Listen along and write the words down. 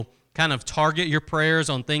kind of target your prayers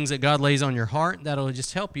on things that God lays on your heart. That'll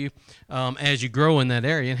just help you as you grow in that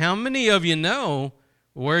area. And how many of you know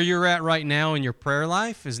where you're at right now in your prayer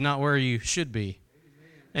life is not where you should be?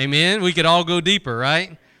 Amen. We could all go deeper,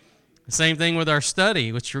 right? Same thing with our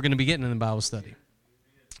study, which we're going to be getting in the Bible study.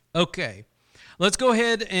 Okay. Let's go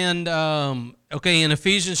ahead and, in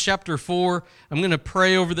Ephesians chapter 4, I'm going to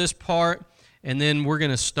pray over this part, and then we're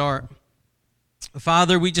going to start.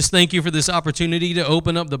 Father, we just thank you for this opportunity to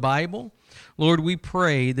open up the Bible. Lord, we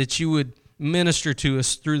pray that you would minister to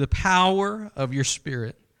us through the power of your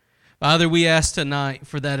Spirit. Father, we ask tonight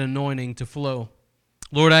for that anointing to flow.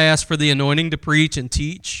 Lord, I ask for the anointing to preach and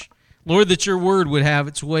teach. Lord, that your word would have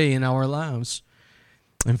its way in our lives.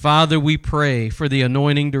 And Father, we pray for the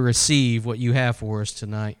anointing to receive what you have for us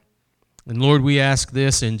tonight. And Lord, we ask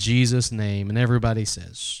this in Jesus' name. And everybody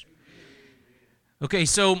says. Okay,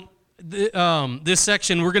 so this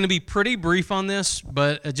section, we're going to be pretty brief on this,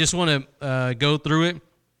 but I just want to go through it.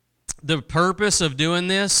 The purpose of doing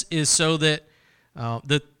this is so that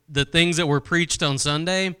the things that were preached on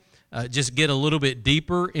Sunday just get a little bit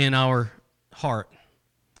deeper in our heart.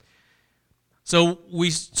 So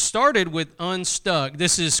we started with Unstuck.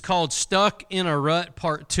 This is called Stuck in a Rut,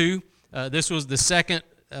 Part 2. This was the second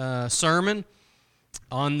sermon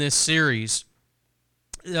on this series.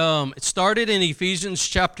 It started in Ephesians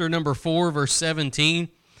chapter number 4, verse 17.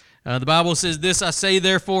 The Bible says, "This I say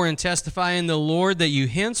therefore and testify in the Lord, that you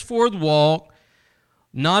henceforth walk,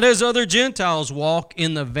 not as other Gentiles walk,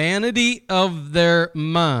 in the vanity of their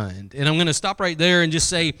mind." And I'm going to stop right there and just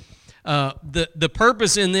say, the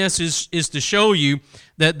purpose in this is to show you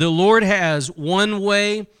that the Lord has one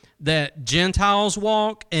way that Gentiles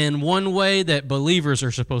walk and one way that believers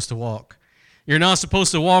are supposed to walk. You're not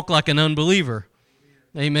supposed to walk like an unbeliever.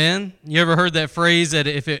 Amen? You ever heard that phrase that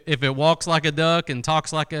if it walks like a duck and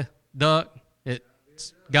talks like a duck,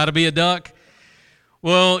 it's got to be a duck?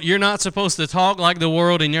 Well, you're not supposed to talk like the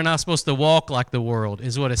world and you're not supposed to walk like the world,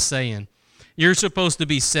 is what it's saying. You're supposed to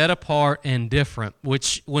be set apart and different,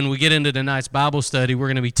 which when we get into tonight's Bible study, we're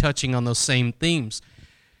going to be touching on those same themes.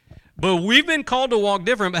 But we've been called to walk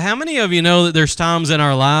different. But how many of you know that there's times in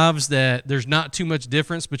our lives that there's not too much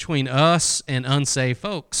difference between us and unsaved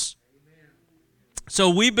folks? So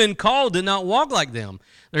we've been called to not walk like them.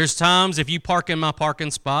 There's times if you park in my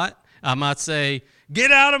parking spot, I might say,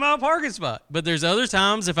 "Get out of my parking spot." But there's other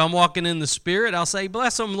times if I'm walking in the Spirit, I'll say,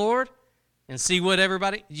 "Bless them, Lord." And see what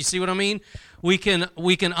everybody, you see what I mean? We can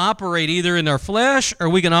operate either in our flesh or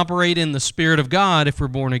we can operate in the Spirit of God if we're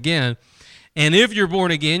born again. And if you're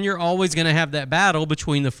born again, you're always going to have that battle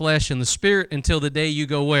between the flesh and the Spirit until the day you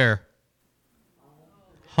go where?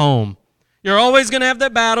 Home. You're always going to have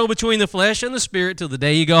that battle between the flesh and the Spirit till the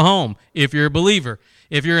day you go home if you're a believer.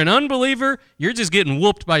 If you're an unbeliever, you're just getting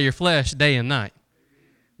whooped by your flesh day and night.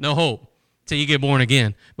 No hope till you get born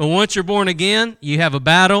again. But once you're born again, you have a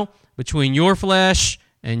battle between your flesh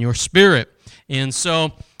and your spirit. And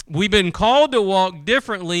so we've been called to walk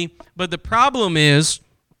differently, but the problem is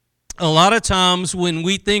a lot of times when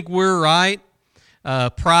we think we're right,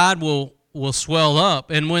 pride will swell up.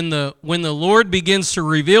 And when the Lord begins to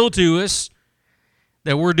reveal to us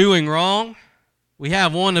that we're doing wrong, we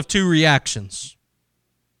have one of two reactions.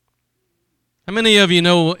 How many of you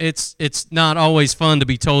know it's not always fun to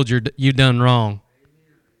be told you've done wrong?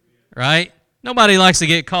 Right? Nobody likes to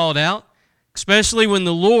get called out, especially when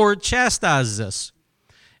the Lord chastises us.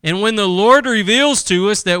 And when the Lord reveals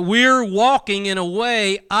to us that we're walking in a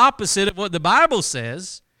way opposite of what the Bible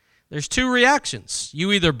says, there's two reactions.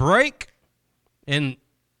 You either break and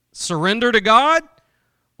surrender to God,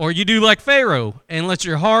 or you do like Pharaoh and let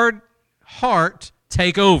your hard heart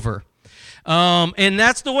take over. And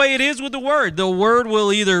that's the way it is with the Word. The Word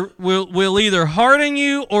will either harden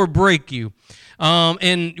you or break you.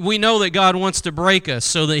 And we know that God wants to break us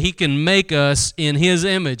so that He can make us in His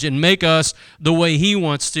image and make us the way He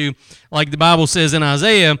wants to, like the Bible says in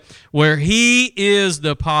Isaiah, where He is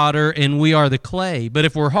the potter and we are the clay. But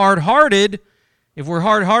if we're hard-hearted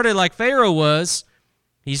like Pharaoh was,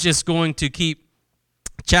 he's just going to keep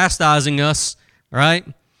chastising us, right?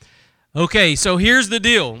 Okay, so here's the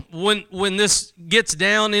deal. When this gets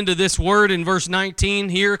down into this word in verse 19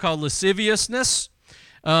 here called lasciviousness,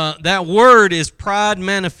 that word is pride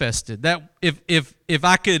manifested. That if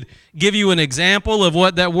I could give you an example of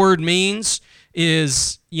what that word means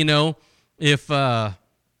is, if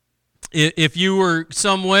you were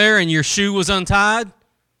somewhere and your shoe was untied,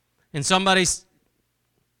 and somebody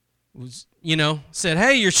said,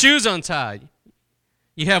 "Hey, your shoe's untied,"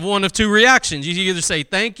 you have one of two reactions. You either say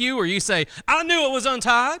thank you or you say, "I knew it was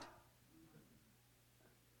untied.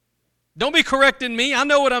 Don't be correcting me. I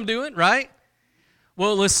know what I'm doing," right?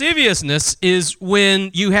 Well, lasciviousness is when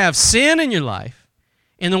you have sin in your life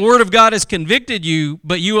and the Word of God has convicted you,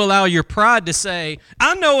 but you allow your pride to say,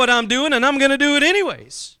 I know what I'm doing and I'm going to do it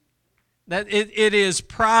anyways. That it is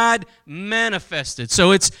pride manifested.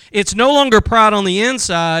 So it's no longer pride on the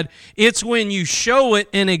inside. It's when you show it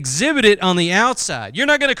and exhibit it on the outside. You're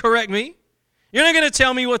not going to correct me. You're not going to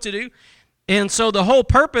tell me what to do. And so the whole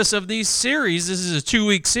purpose of these series, this is a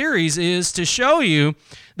 2-week series, is to show you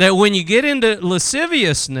that when you get into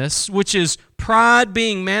lasciviousness, which is pride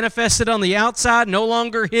being manifested on the outside, no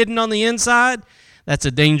longer hidden on the inside, that's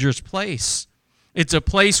a dangerous place. It's a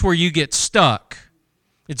place where you get stuck.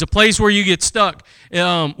 It's a place where you get stuck.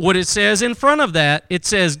 What it says in front of that, it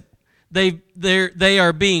says they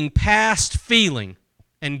are being past feeling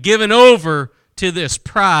and given over to this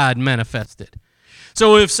pride manifested.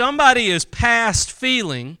 So if somebody is past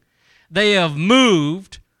feeling, they have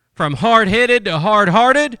moved from hard-headed to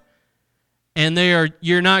hard-hearted, and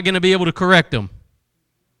you're not going to be able to correct them.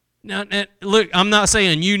 Now, look, I'm not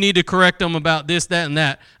saying you need to correct them about this, that, and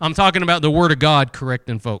that. I'm talking about the Word of God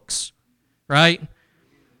correcting folks, right?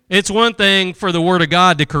 It's one thing for the Word of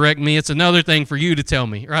God to correct me. It's another thing for you to tell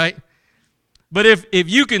me, right? But if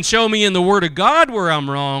you can show me in the Word of God where I'm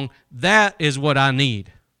wrong, that is what I need.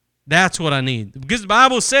 That's what I need. Because the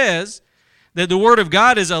Bible says that the Word of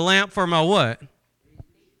God is a lamp for my what?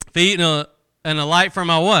 Feet and a light for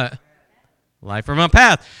my what? Light for my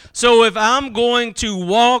path. So if I'm going to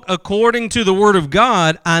walk according to the Word of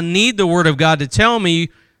God, I need the Word of God to tell me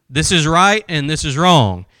this is right and this is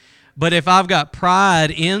wrong. But if I've got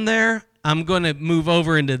pride in there, I'm going to move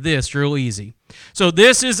over into this real easy. So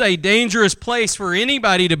this is a dangerous place for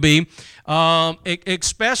anybody to be,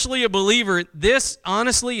 especially a believer. This,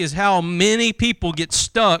 honestly, is how many people get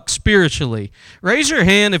stuck spiritually. Raise your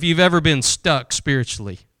hand if you've ever been stuck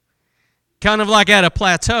spiritually. Kind of like at a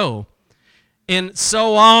plateau. And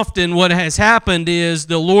so often what has happened is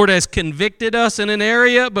the Lord has convicted us in an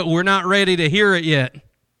area, but we're not ready to hear it yet.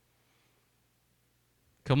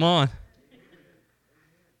 Come on.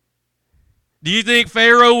 Do you think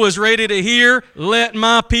Pharaoh was ready to hear, let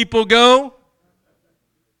my people go?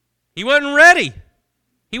 He wasn't ready.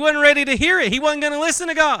 He wasn't ready to hear it. He wasn't going to listen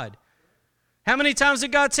to God. How many times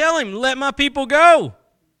did God tell him, let my people go?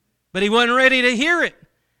 But he wasn't ready to hear it.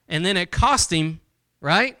 And then it cost him,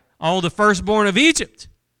 right, all the firstborn of Egypt.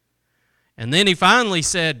 And then he finally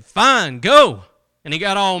said, fine, go. And he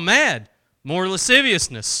got all mad. More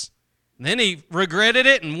lasciviousness. And then he regretted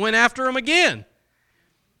it and went after him again.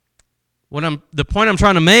 The point I'm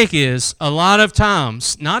trying to make is a lot of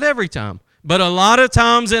times, not every time, but a lot of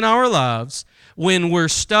times in our lives, when we're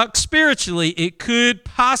stuck spiritually, it could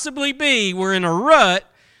possibly be we're in a rut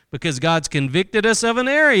because God's convicted us of an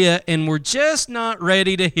area and we're just not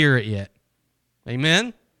ready to hear it yet.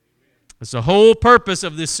 Amen? That's the whole purpose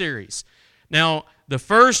of this series. Now, the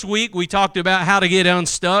first week we talked about how to get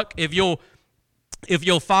unstuck. If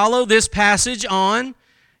you'll follow this passage on,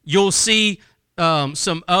 you'll see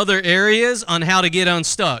some other areas on how to get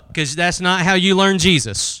unstuck, because that's not how you learn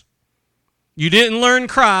Jesus. You didn't learn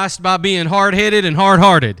Christ by being hard-headed and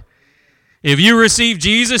hard-hearted. If you received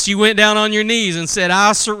Jesus, you went down on your knees and said,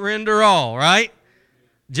 I surrender all, right?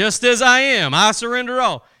 Just as I am, I surrender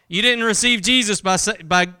all. You didn't receive Jesus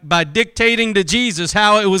by dictating to Jesus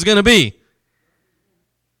how it was going to be.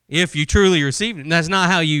 If you truly received him. That's not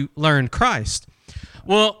how you learned Christ.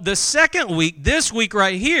 Well, the second week, this week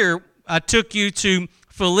right here, I took you to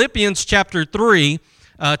Philippians chapter 3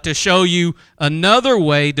 to show you another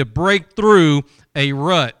way to break through a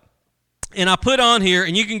rut. And I put on here,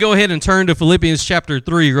 and you can go ahead and turn to Philippians chapter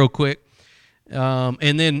 3 real quick,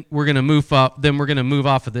 and then we're going to move off. Then we're going to move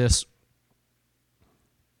off of this,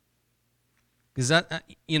 because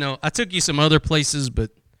I took you some other places,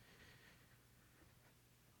 but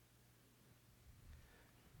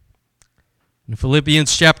in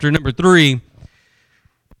Philippians chapter number 3.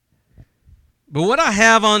 But what I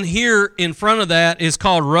have on here in front of that is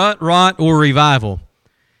called rut, rot, or revival.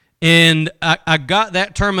 And I got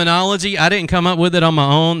that terminology. I didn't come up with it on my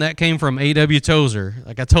own. That came from A.W. Tozer,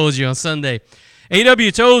 like I told you on Sunday.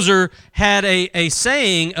 A.W. Tozer had a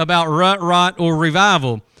saying about rut, rot, or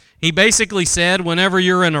revival. He basically said whenever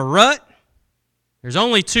you're in a rut, there's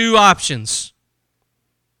only two options.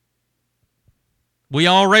 We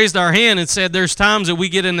all raised our hand and said there's times that we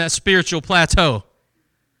get in that spiritual plateau.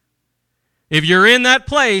 If you're in that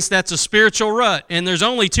place, that's a spiritual rut, and there's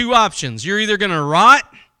only two options. You're either going to rot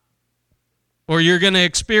or you're going to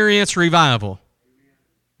experience revival.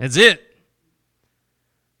 That's it.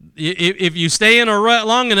 If you stay in a rut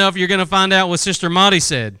long enough, you're going to find out what Sister Monty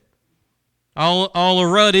said. All a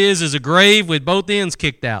rut is a grave with both ends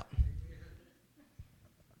kicked out.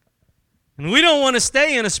 And we don't want to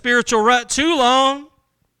stay in a spiritual rut too long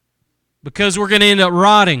because we're going to end up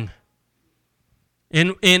rotting.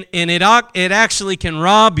 And it actually can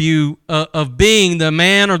rob you of being the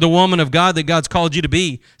man or the woman of God that God's called you to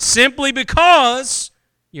be, simply because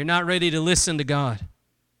you're not ready to listen to God.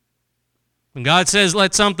 When God says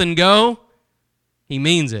let something go, He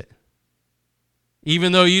means it.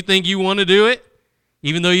 Even though you think you want to do it,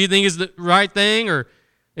 even though you think it's the right thing, or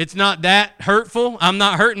it's not that hurtful, I'm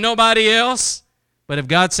not hurting nobody else. But if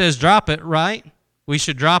God says drop it, right, we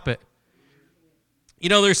should drop it. You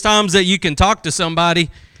know, there's times that you can talk to somebody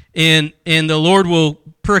and the Lord will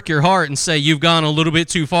prick your heart and say, you've gone a little bit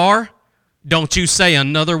too far. Don't you say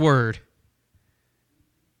another word.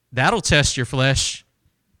 That'll test your flesh.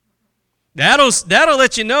 That'll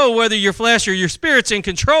let you know whether your flesh or your spirit's in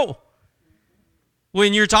control.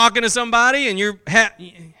 When you're talking to somebody and you're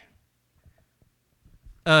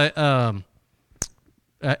a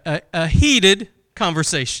heated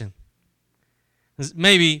conversation.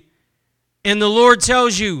 Maybe, and the Lord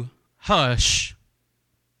tells you, hush.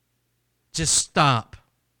 Just stop.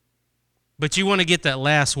 But you want to get that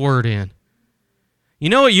last word in. You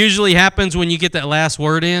know what usually happens when you get that last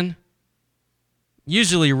word in?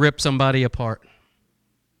 Usually rip somebody apart.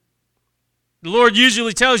 The Lord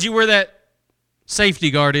usually tells you where that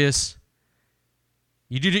safety guard is.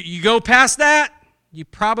 You go past that, you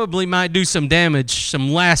probably might do some damage,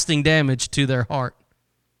 some lasting damage to their heart.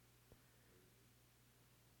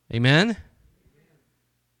 Amen?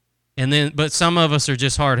 But some of us are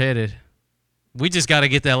just hard-headed. We just got to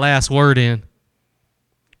get that last word in.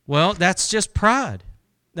 Well, that's just pride.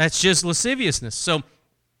 That's just lasciviousness. So,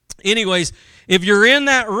 anyways, if you're in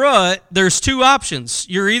that rut, there's two options.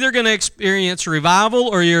 You're either going to experience revival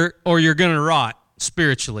or you're going to rot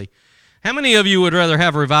spiritually. How many of you would rather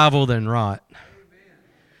have revival than rot?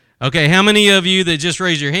 Okay, how many of you that just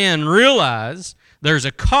raised your hand realize there's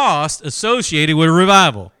a cost associated with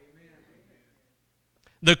revival?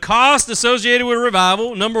 The cost associated with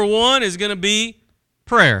revival, number one, is going to be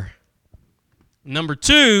prayer. Number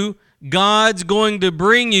two, God's going to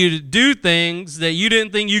bring you to do things that you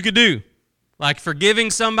didn't think you could do, like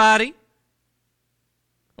forgiving somebody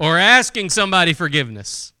or asking somebody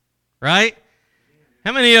forgiveness, right?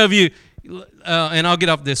 How many of you, and I'll get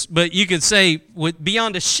off this, but you could say,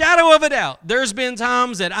 beyond a shadow of a doubt, there's been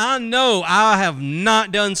times that I know I have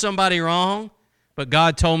not done somebody wrong, but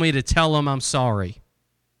God told me to tell them I'm sorry.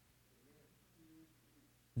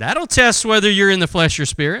 That'll test whether you're in the flesh or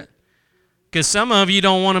spirit, because some of you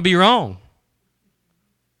don't want to be wrong,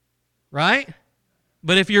 right?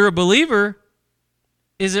 But if you're a believer,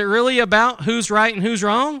 is it really about who's right and who's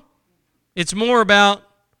wrong? It's more about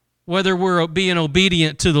whether we're being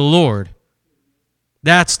obedient to the Lord.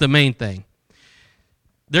 That's the main thing.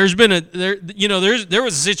 There was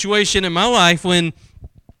a situation in my life when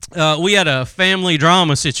we had a family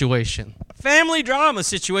drama situation. Family drama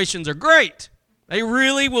situations are great. They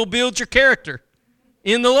really will build your character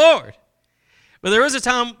in the Lord. But there was a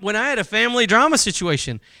time when I had a family drama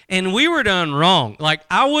situation, and we were done wrong. Like,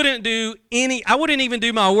 I wouldn't even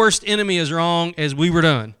do my worst enemy as wrong as we were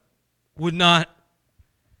done. Would not.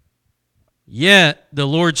 Yet, the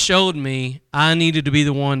Lord showed me I needed to be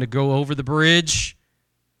the one to go over the bridge,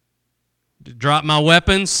 to drop my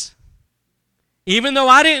weapons. Even though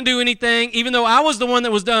I didn't do anything, even though I was the one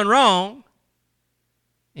that was done wrong,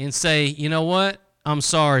 and say, you know what? I'm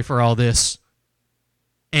sorry for all this.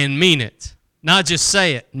 And mean it. Not just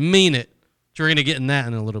say it, mean it. We're going to get in that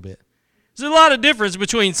in a little bit. There's a lot of difference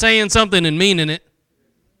between saying something and meaning it.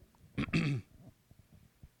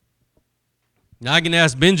 Now I can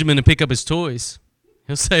ask Benjamin to pick up his toys.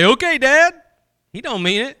 He'll say, okay, Dad. He don't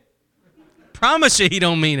mean it. Promise you he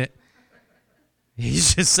don't mean it.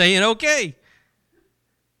 He's just saying okay.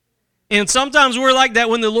 And sometimes we're like that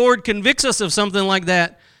when the Lord convicts us of something like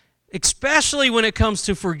that, especially when it comes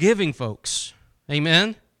to forgiving folks.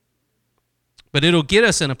 Amen? But it'll get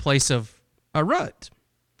us in a place of a rut.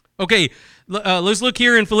 Okay, let's look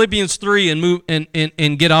here in Philippians 3 and move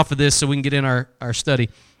and get off of this so we can get in our study.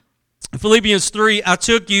 Philippians 3, I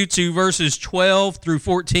took you to verses 12 through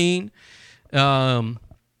 14. It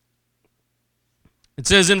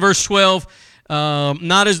says in verse 12,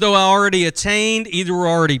 not as though I already attained, either were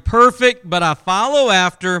already perfect, but I follow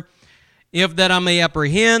after, if that I may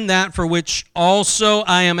apprehend that for which also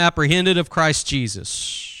I am apprehended of Christ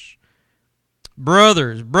Jesus.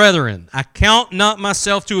 Brethren, I count not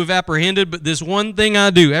myself to have apprehended, but this one thing I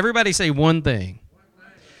do. Everybody say one thing.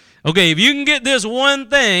 Okay, if you can get this one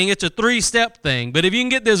thing, it's a 3-step thing, but if you can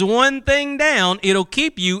get this one thing down, it'll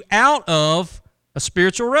keep you out of a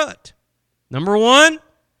spiritual rut. Number one,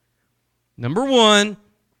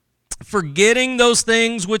 forgetting those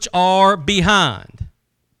things which are behind.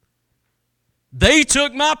 They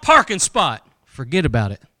took my parking spot. Forget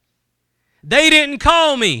about it. They didn't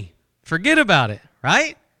call me. Forget about it,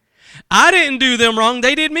 right? I didn't do them wrong.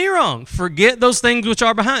 They did me wrong. Forget those things which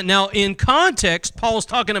are behind. Now, in context, Paul's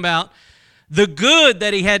talking about the good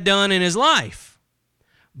that he had done in his life.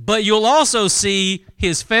 But you'll also see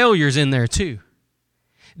his failures in there too.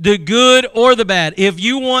 The good or the bad. If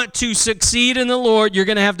you want to succeed in the Lord, you're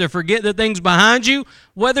going to have to forget the things behind you,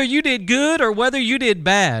 whether you did good or whether you did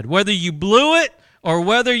bad, whether you blew it or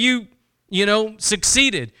whether you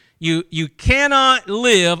succeeded. You cannot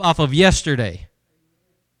live off of yesterday,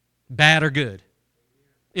 bad or good.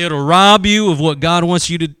 It'll rob you of what God wants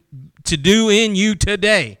you to do in you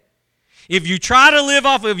today. If you try to live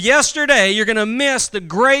off of yesterday, you're going to miss the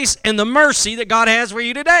grace and the mercy that God has for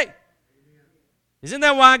you today. Isn't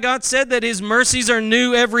that why God said that His mercies are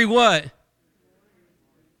new every what?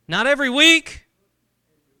 Not every week.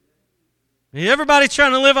 Everybody's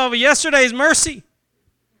trying to live off of yesterday's mercy.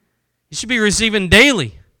 You should be receiving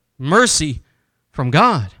daily mercy from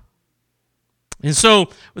God. And so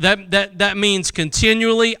that means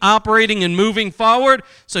continually operating and moving forward.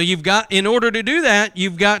 So in order to do that,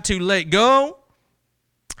 you've got to let go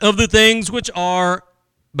of the things which are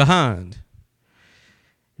behind.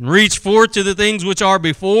 And reach forth to the things which are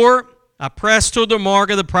before. I press toward the mark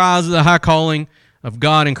of the prize of the high calling of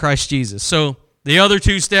God in Christ Jesus. So the other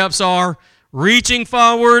two steps are reaching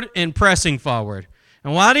forward and pressing forward.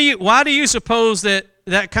 And why do you suppose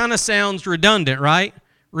that kind of sounds redundant, right?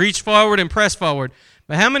 Reach forward and press forward.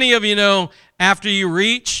 But how many of you know after you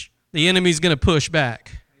reach, the enemy's going to push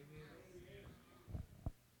back?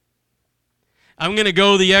 I'm going to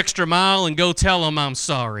go the extra mile and go tell them I'm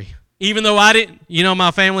sorry. Even though I didn't, my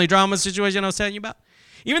family drama situation I was telling you about?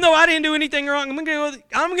 Even though I didn't do anything wrong, I'm going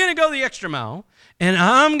to go the extra mile, and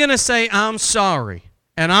I'm going to say I'm sorry.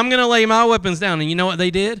 And I'm going to lay my weapons down. And you know what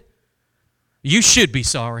they did? You should be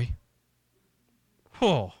sorry.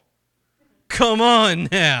 Oh, come on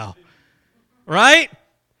now. Right?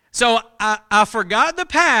 So I forgot the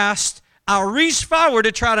past. I reached forward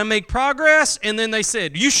to try to make progress, and then they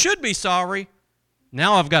said, you should be sorry.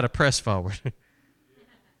 Now I've got to press forward.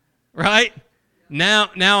 Right? Now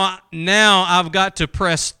I've got to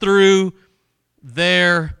press through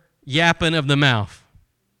their yapping of the mouth.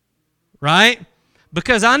 Right?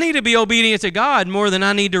 Because I need to be obedient to God more than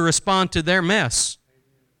I need to respond to their mess.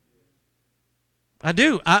 I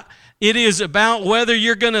do. It is about whether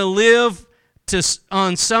you're going to live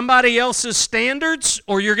on somebody else's standards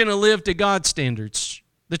or you're going to live to God's standards.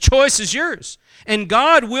 The choice is yours. And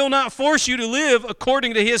God will not force you to live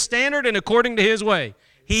according to His standard and according to His way.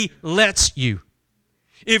 He lets you.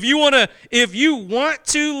 If you want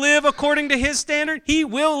to live according to His standard, He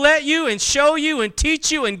will let you and show you and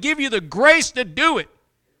teach you and give you the grace to do it.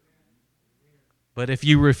 But if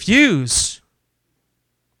you refuse,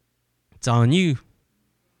 it's on you.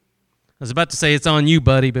 I was about to say it's on you,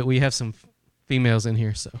 buddy, but we have some females in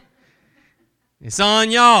here, so it's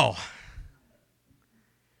on y'all.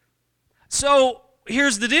 So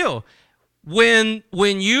here's the deal. When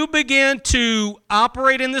you begin to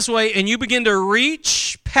operate in this way and you begin to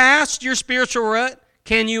reach past your spiritual rut,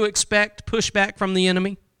 can you expect pushback from the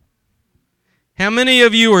enemy? How many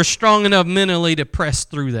of you are strong enough mentally to press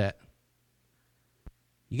through that?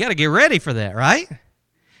 You got to get ready for that, right?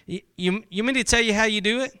 You mean me to tell you how you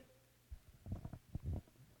do it?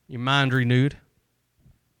 Your mind renewed.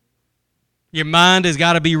 Your mind has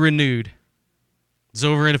got to be renewed. It's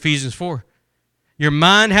over in Ephesians 4. Your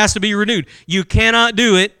mind has to be renewed. You cannot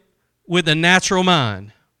do it with a natural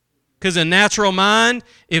mind. Because a natural mind,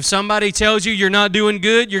 if somebody tells you you're not doing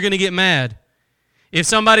good, you're going to get mad. If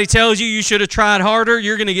somebody tells you you should have tried harder,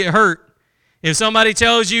 you're going to get hurt. If somebody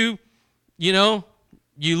tells you, you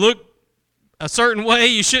look a certain way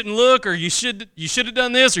you shouldn't look, or you should have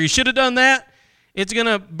done this, or you should have done that, it's going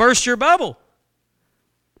to burst your bubble.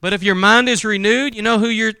 But if your mind is renewed, you know who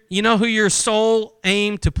your sole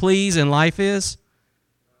aim to please in life is?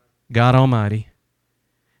 God Almighty.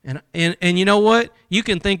 And you know what? You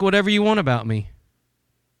can think whatever you want about me.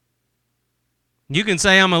 You can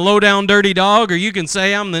say I'm a low-down, dirty dog, or you can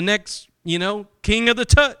say I'm the next, king of the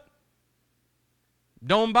tut.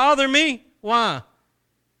 Don't bother me. Why?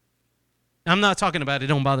 I'm not talking about it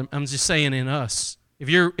don't bother me. I'm just saying in us. If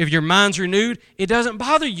your mind's renewed, it doesn't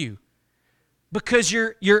bother you. Because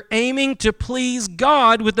you're aiming to please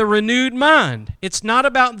God with a renewed mind. It's not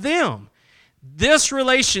about them. This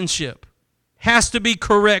relationship has to be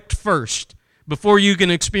correct first before you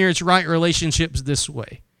can experience right relationships this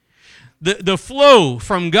way. The flow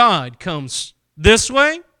from God comes this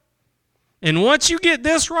way. And once you get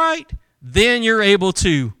this right, then you're able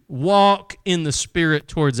to walk in the Spirit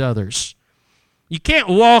towards others. You can't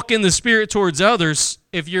walk in the Spirit towards others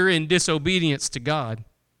if you're in disobedience to God.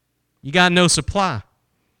 You got no supply.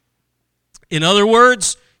 In other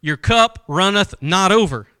words, your cup runneth not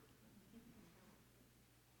over.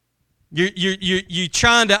 You're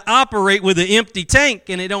trying to operate with an empty tank,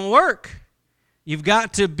 and it don't work. You've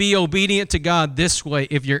got to be obedient to God this way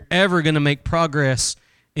if you're ever going to make progress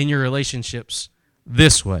in your relationships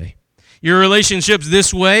this way. Your relationships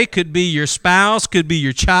this way could be your spouse, could be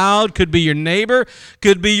your child, could be your neighbor,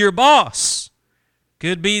 could be your boss.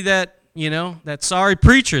 Could be that, that sorry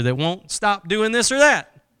preacher that won't stop doing this or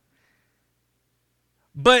that.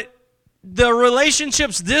 But the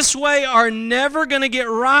relationships this way are never going to get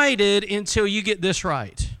righted until you get this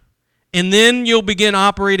right. And then you'll begin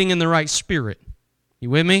operating in the right spirit.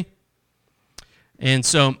 You with me? And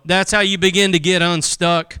so that's how you begin to get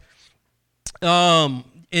unstuck. And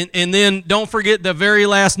then don't forget the very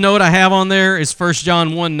last note I have on there is 1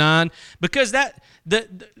 John 1:9, because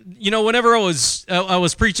whenever I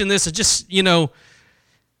was preaching this, I just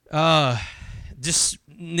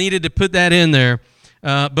needed to put that in there.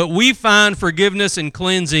 But we find forgiveness and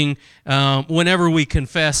cleansing whenever we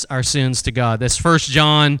confess our sins to God. That's 1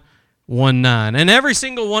 John 1:9. And every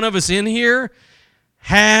single one of us in here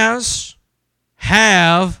have,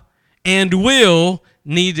 and will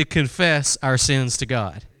need to confess our sins to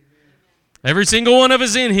God. Every single one of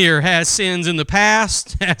us in here has sins in the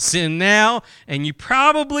past, has sin now, and you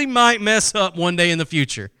probably might mess up one day in the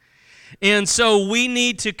future. And so we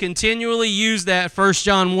need to continually use that 1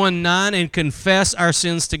 John 1:9 and confess our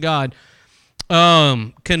sins to God.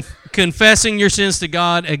 Confessing your sins to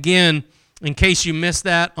God, again, in case you missed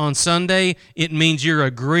that on Sunday, it means you're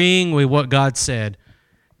agreeing with what God said.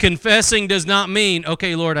 Confessing does not mean,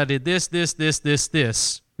 okay, Lord, I did this,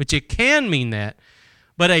 which it can mean that.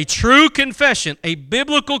 But a true confession, a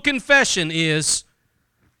biblical confession is,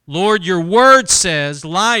 Lord, your word says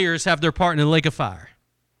liars have their part in the lake of fire.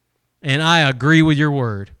 And I agree with your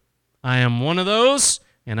word. I am one of those,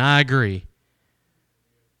 and I agree.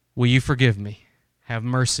 Will you forgive me? Have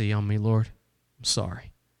mercy on me, Lord. I'm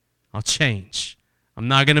sorry. I'll change. I'm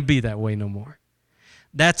not going to be that way no more.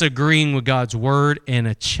 That's agreeing with God's word, and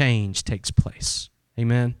a change takes place.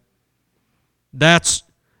 Amen? That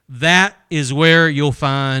is where you'll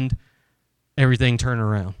find everything turn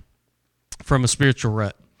around from a spiritual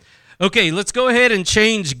rut. Okay, let's go ahead and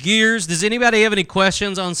change gears. Does anybody have any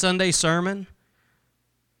questions on Sunday's sermon?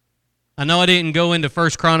 I know I didn't go into 1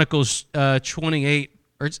 Chronicles 28,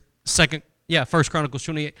 or 1 Chronicles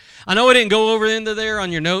 28. I know I didn't go over into there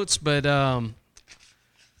on your notes, but I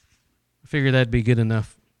figured that'd be good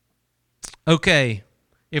enough. Okay,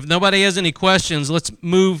 if nobody has any questions, let's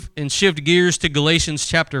move and shift gears to Galatians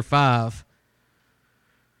chapter 5.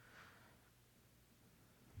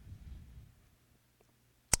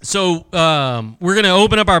 So we're going to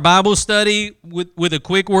open up our Bible study with a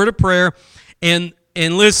quick word of prayer. And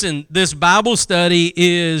listen, this Bible study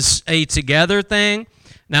is a together thing.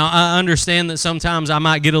 Now, I understand that sometimes I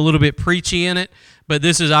might get a little bit preachy in it, but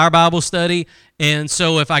this is our Bible study. And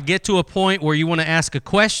so if I get to a point where you want to ask a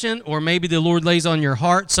question, or maybe the Lord lays on your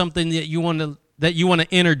heart something that you want to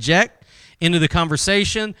interject into the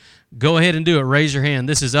conversation, go ahead and do it. Raise your hand.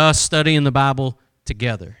 This is us studying the Bible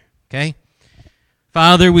together, okay?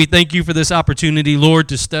 Father, we thank you for this opportunity, Lord,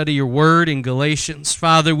 to study your word in Galatians.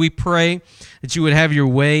 Father, we pray that you would have your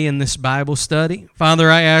way in this Bible study. Father,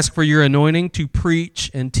 I ask for your anointing to preach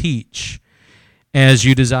and teach as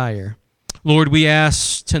you desire. Lord, we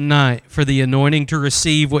ask tonight for the anointing to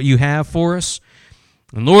receive what you have for us.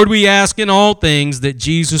 And Lord, we ask in all things that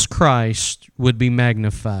Jesus Christ would be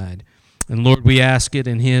magnified. And Lord, we ask it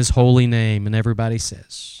in his holy name. And everybody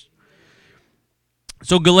says.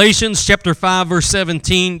 So Galatians chapter 5, verse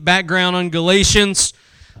 17, background on Galatians.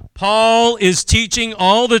 Paul is teaching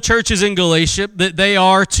all the churches in Galatia that they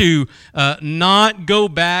are to not go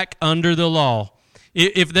back under the law.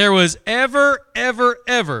 If there was ever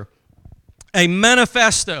a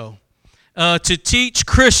manifesto to teach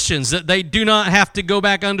Christians that they do not have to go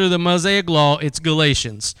back under the Mosaic law, it's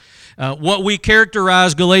Galatians. What we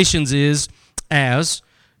characterize Galatians is as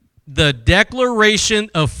the declaration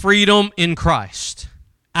of freedom in Christ.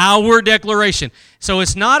 Our declaration. So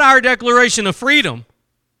it's not our declaration of freedom.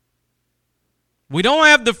 We don't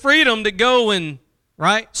have the freedom to go and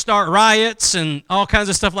start riots and all kinds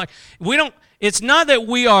of stuff it's not that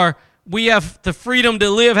we have the freedom to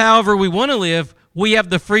live however we want to live. We have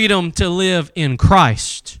the freedom to live in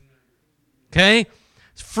Christ. Okay?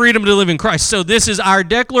 Freedom to live in Christ. So this is our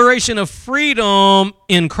declaration of freedom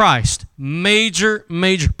in Christ. Major,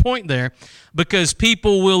 major point there, because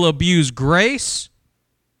people will abuse grace,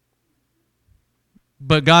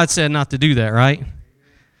 but God said not to do that, right?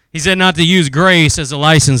 He said not to use grace as a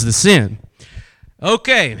license to sin.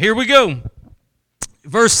 Okay, here we go.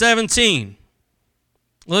 Verse 17.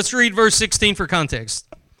 Let's read verse 16 for context.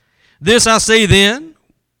 This I say then,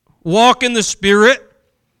 walk in the Spirit,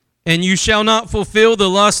 and you shall not fulfill the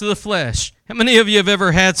lust of the flesh. How many of you have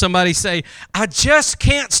ever had somebody say, I just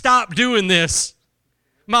can't stop doing this.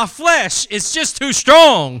 My flesh is just too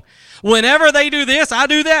strong. Whenever they do this, I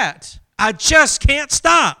do that. I just can't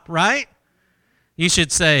stop, right? You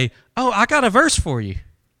should say, oh, I got a verse for you.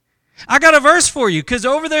 I got a verse for you, because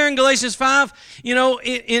over there in Galatians 5,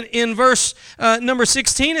 in verse number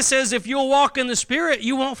 16, it says, if you'll walk in the Spirit,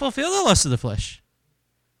 you won't fulfill the lust of the flesh.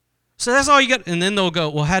 So that's all you got. And then they'll go,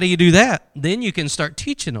 well, how do you do that? Then you can start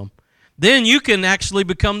teaching them. Then you can actually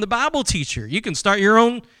become the Bible teacher. You can start your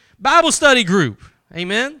own Bible study group.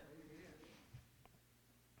 Amen?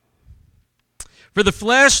 For the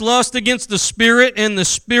flesh lusts against the Spirit, and the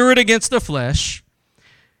Spirit against the flesh.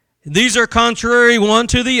 These are contrary one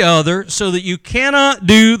to the other, so that you cannot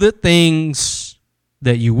do the things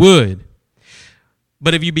that you would.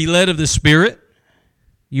 But if you be led of the Spirit,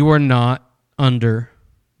 you are not under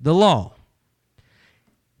the law.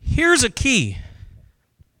 Here's a key.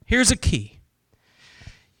 Here's a key.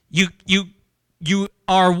 You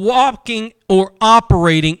are walking or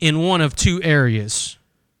operating in one of two areas,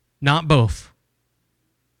 not both.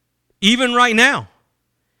 Even right now.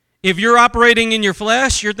 If you're operating in your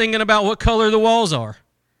flesh, you're thinking about what color the walls are,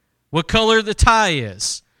 what color the tie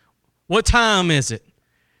is, what time is it.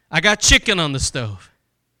 I got chicken on the stove.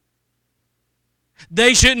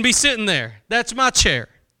 They shouldn't be sitting there. That's my chair.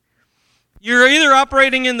 You're either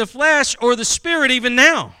operating in the flesh or the Spirit even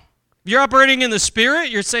now. If you're operating in the Spirit,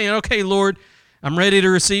 you're saying, okay, Lord, I'm ready to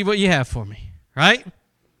receive what you have for me, right?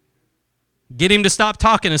 Get him to stop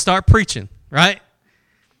talking and start preaching, right?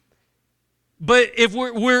 But if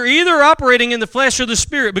we're either operating in the flesh or the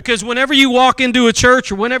Spirit, because whenever you walk into a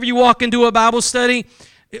church or whenever you walk into a Bible study,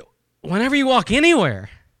 whenever you walk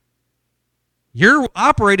anywhere, you're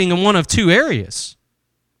operating in one of two areas.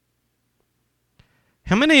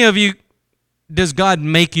 How many of you does God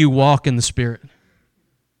make you walk in the Spirit?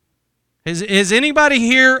 Has anybody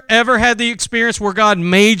here ever had the experience where God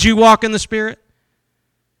made you walk in the Spirit?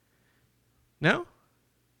 No?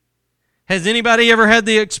 Has anybody ever had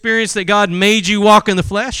the experience that God made you walk in the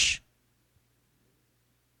flesh?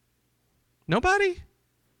 Nobody?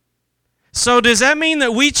 So does that mean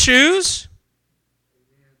that we choose?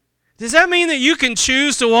 Does that mean that you can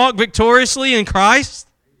choose to walk victoriously in Christ?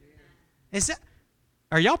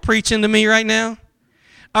 Are y'all preaching to me right now?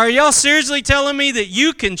 Are y'all seriously telling me that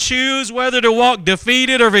you can choose whether to walk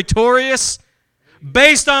defeated or victorious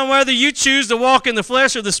based on whether you choose to walk in the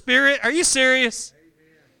flesh or the Spirit? Are you serious?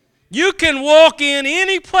 You can walk in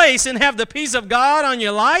any place and have the peace of God on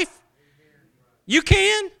your life. You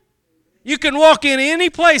can. You can walk in any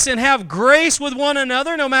place and have grace with one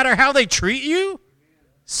another no matter how they treat you.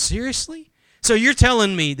 Seriously? So you're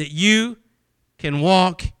telling me that you can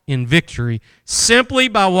walk in victory simply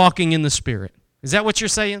by walking in the Spirit. Is that what you're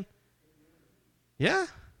saying? Yeah?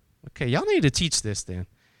 Okay, y'all need to teach this then.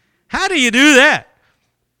 How do you do that?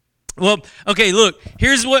 Well, okay, look,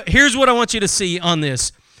 here's what I want you to see on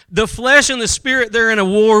this. The flesh and the Spirit, they're in a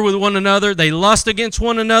war with one another. They lust against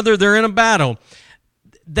one another. They're in a battle.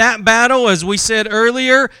 That battle, as we said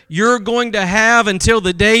earlier, you're going to have until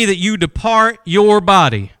the day that you depart your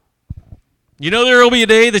body. You know there will be a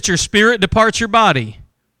day that your spirit departs your body.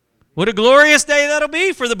 What a glorious day that'll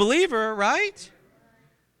be for the believer, right?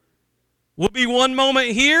 We'll be one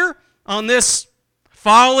moment here on this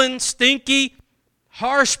fallen, stinky,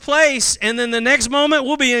 harsh place, and then the next moment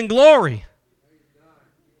we'll be in glory.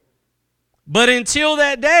 But until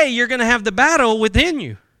that day, you're going to have the battle within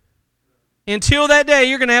you. Until that day,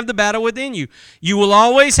 you're going to have the battle within you. You will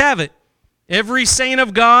always have it. Every saint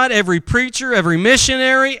of God, every preacher, every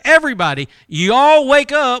missionary, everybody, you all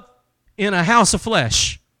wake up in a house of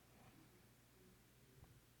flesh.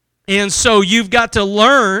 And so you've got to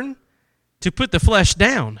learn to put the flesh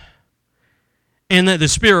down and let the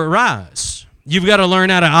Spirit rise. You've got to learn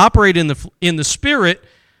how to operate in the Spirit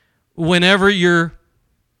whenever you're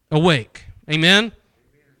awake. Amen?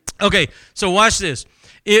 Okay, so watch this.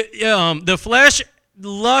 The flesh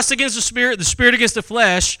lusts against the Spirit against the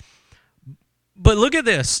flesh. But look at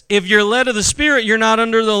this. If you're led of the Spirit, you're not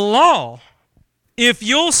under the law. If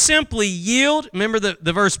you'll simply yield, remember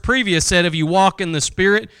the verse previous said, if you walk in the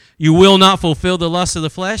Spirit, you will not fulfill the lust of the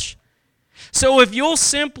flesh. So if you'll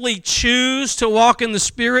simply choose to walk in the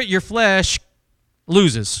Spirit, your flesh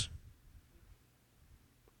loses.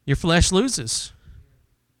 your flesh loses.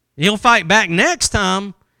 He'll fight back next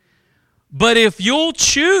time. But if you'll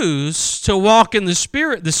choose to walk in the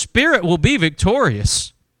Spirit will be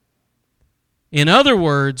victorious. In other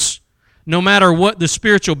words, no matter what the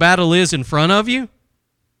spiritual battle is in front of you,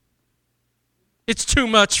 it's too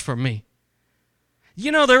much for me.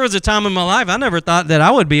 You know, there was a time in my life I never thought that I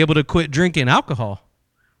would be able to quit drinking alcohol.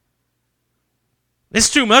 It's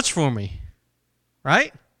too much for me,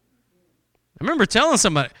 right? I remember telling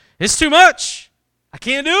somebody, it's too much. I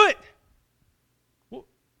can't do it.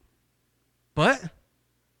 But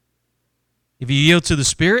if you yield to the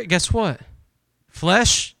Spirit, guess what?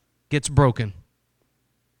 Flesh gets broken.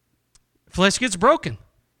 Flesh gets broken.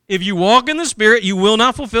 If you walk in the Spirit, you will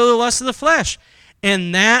not fulfill the lust of the flesh.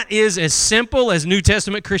 And that is as simple as New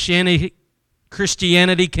Testament Christianity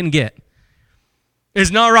can get.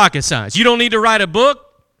 It's not rocket science. You don't need to write a book.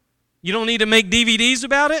 You don't need to make DVDs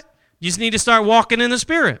about it. You just need to start walking in the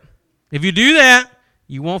Spirit. If you do that,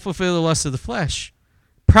 you won't fulfill the lust of the flesh.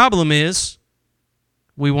 Problem is,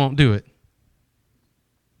 we won't do it.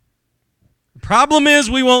 The problem is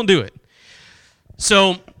we won't do it.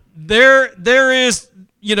 So there is,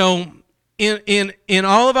 you know, in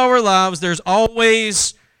all of our lives, there's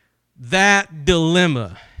always that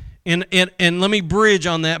dilemma. And let me bridge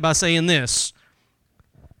on that by saying this.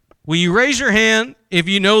 Will you raise your hand if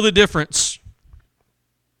you know the difference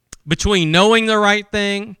between knowing the right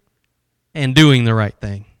thing and doing the right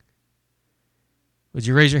thing? Would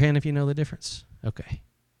you raise your hand if you know the difference? Okay.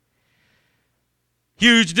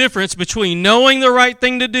 Huge difference between knowing the right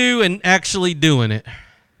thing to do and actually doing it.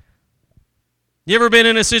 You ever been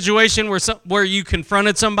in a situation where you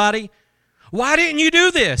confronted somebody? Why didn't you do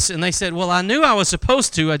this? And they said, well, I knew I was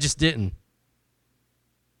supposed to, I just didn't.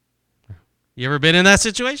 You ever been in that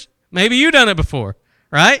situation? Maybe you've done it before,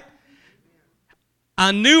 right?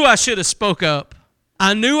 I knew I should have spoke up.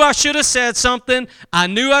 I knew I should have said something. I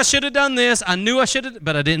knew I should have done this. I knew I should have,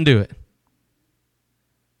 but I didn't do it.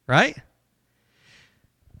 Right?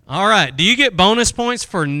 All right. Do you get bonus points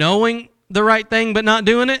for knowing the right thing but not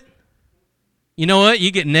doing it? You know what?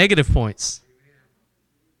 You get negative points.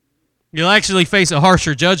 You'll actually face a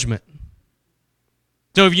harsher judgment.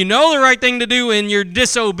 So if you know the right thing to do and you're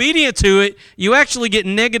disobedient to it, you actually get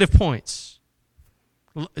negative points.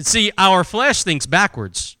 See, our flesh thinks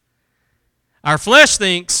backwards. Our flesh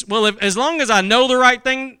thinks, well, as long as I know the right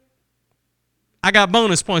thing, I got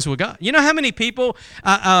bonus points with God. You know how many people,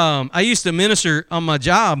 I used to minister on my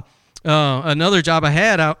job, another job I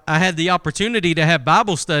had the opportunity to have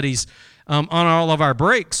Bible studies on all of our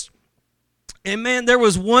breaks. And man, there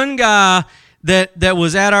was one guy that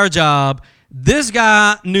was at our job. This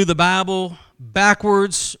guy knew the Bible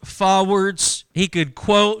backwards, forwards. He could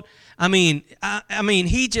quote. I mean,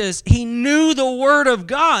 he knew the Word of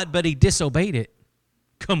God, but he disobeyed it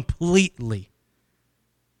completely.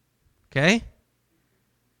 Okay?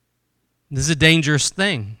 This is a dangerous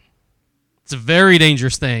thing. It's a very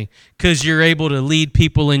dangerous thing because you're able to lead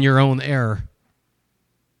people in your own error.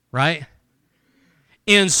 Right?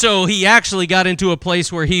 And so he actually got into a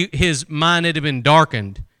place where his mind had been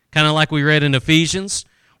darkened, kind of like we read in Ephesians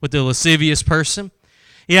with the lascivious person.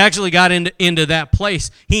 He actually got into that place.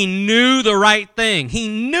 He knew the right thing. He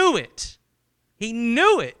knew it. He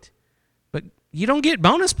knew it. But you don't get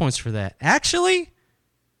bonus points for that. Actually,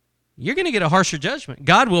 you're going to get a harsher judgment.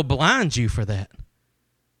 God will blind you for that.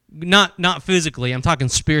 Not physically. I'm talking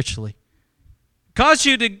spiritually. Cause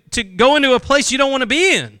you to go into a place you don't want to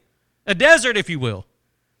be in. A desert, if you will.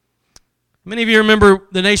 Many of you remember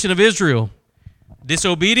the nation of Israel.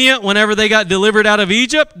 Disobedient whenever they got delivered out of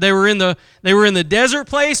Egypt. They were in the desert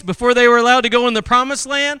place before they were allowed to go in the promised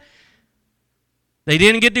land. They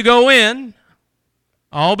didn't get to go in,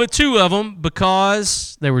 all but 2 of them,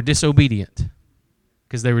 because they were disobedient.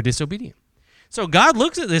 Because they were disobedient. So God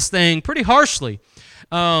looks at this thing pretty harshly.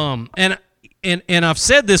 And I've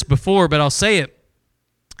said this before, but I'll say it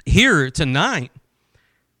here tonight.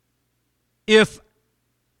 If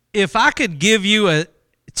I could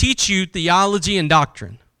teach you theology and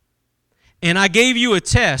doctrine, and I gave you a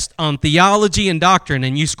test on theology and doctrine,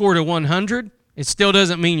 and you scored a 100, it still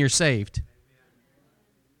doesn't mean you're saved.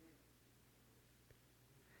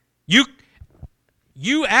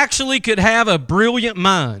 You actually could have a brilliant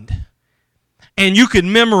mind, and you could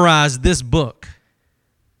memorize this book.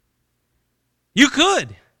 You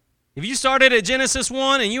could. If you started at Genesis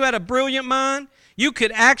 1 and you had a brilliant mind, you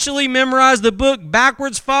could actually memorize the book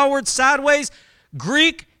backwards, forwards, sideways,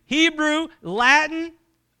 Greek, Hebrew, Latin,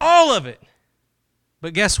 all of it.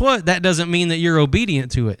 But guess what? That doesn't mean that you're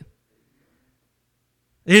obedient to it.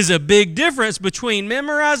 There's a big difference between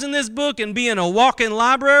memorizing this book and being a walking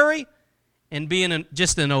library and being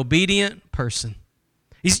just an obedient person.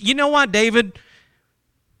 You know why David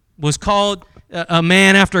was called a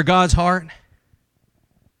man after God's heart?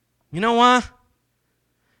 You know why?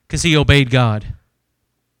 Because he obeyed God.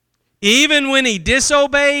 Even when he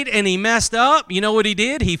disobeyed and he messed up, you know what he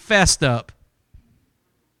did? He fessed up.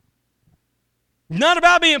 Not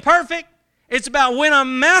about being perfect. It's about when I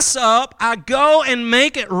mess up, I go and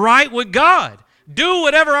make it right with God. Do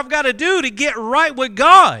whatever I've got to do to get right with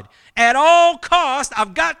God. At all costs,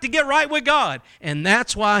 I've got to get right with God. And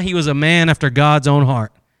that's why he was a man after God's own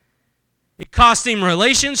heart. It cost him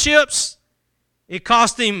relationships. It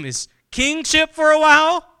cost him his kingship for a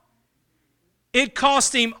while. It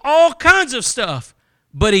cost him all kinds of stuff.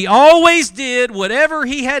 But he always did whatever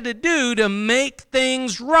he had to do to make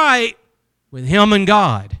things right with him and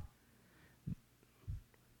God.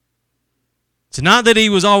 It's not that he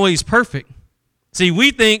was always perfect. See,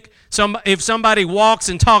 we think if somebody walks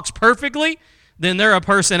and talks perfectly, then they're a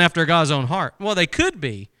person after God's own heart. Well, they could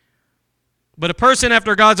be. But a person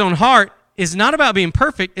after God's own heart is not about being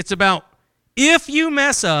perfect. It's about if you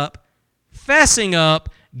mess up, fessing up,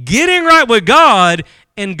 getting right with God,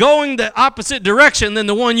 and going the opposite direction than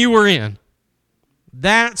the one you were in.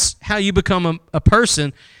 That's how you become a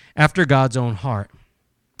person after God's own heart.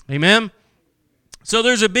 Amen? So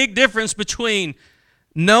there's a big difference between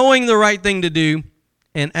knowing the right thing to do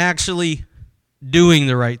and actually doing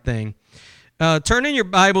the right thing. Turn in your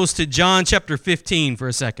Bibles to John chapter 15 for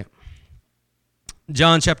a second.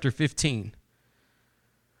 John chapter 15.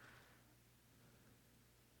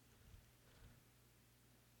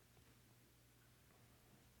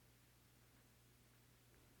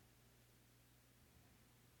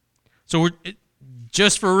 So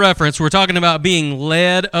just for reference, we're talking about being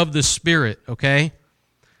led of the Spirit, okay?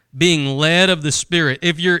 Being led of the Spirit.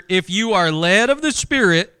 If you are led of the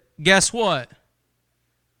Spirit, guess what?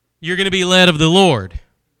 You're going to be led of the Lord.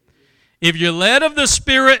 If you're led of the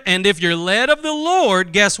Spirit and if you're led of the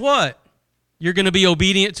Lord, guess what? You're going to be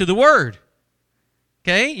obedient to the Word.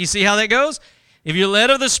 Okay? You see how that goes? If you're led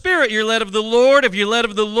of the Spirit, you're led of the Lord. If you're led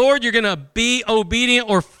of the Lord, you're going to be obedient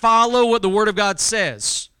or follow what the Word of God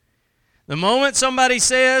says. The moment somebody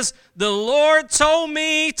says, the Lord told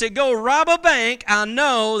me to go rob a bank, I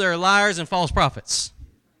know they're liars and false prophets.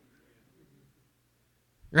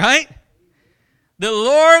 Right? The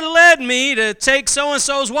Lord led me to take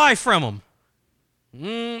so-and-so's wife from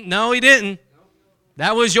them. No, he didn't.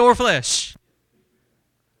 That was your flesh.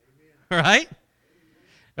 Right?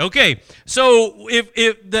 Okay, so if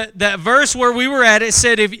that verse where we were at, it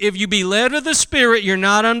said if you be led of the Spirit, you're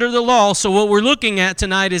not under the law. So what we're looking at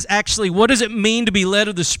tonight is actually what does it mean to be led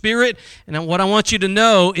of the Spirit? And what I want you to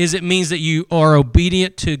know is it means that you are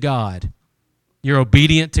obedient to God. You're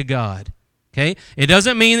obedient to God. Okay? It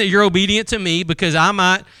doesn't mean that you're obedient to me because I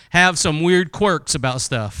might have some weird quirks about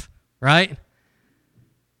stuff, right?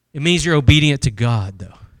 It means you're obedient to God,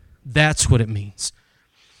 though. That's what it means.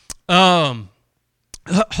 Hold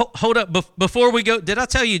up. Before we go, did I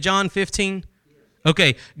tell you John 15?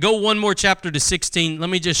 Okay, go one more chapter to 16. Let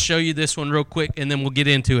me just show you this one real quick, and then we'll get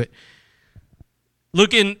into it.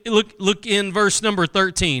 Look in verse number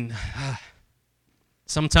 13.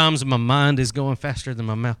 Sometimes my mind is going faster than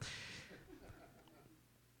my mouth.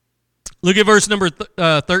 Look at verse number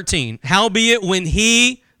 13. Howbeit when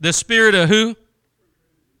he, the Spirit of who?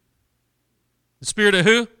 The Spirit of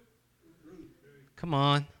who? Come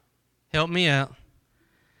on, help me out.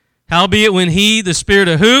 Howbeit when he, the Spirit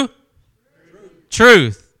of who?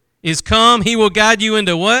 Truth is come, he will guide you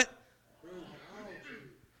into what?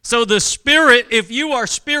 So the Spirit, if you are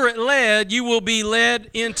Spirit-led, you will be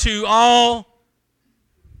led into all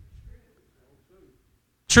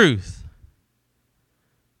truth.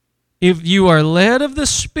 If you are led of the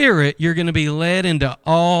Spirit, you're going to be led into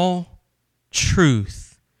all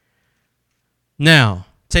truth. Now,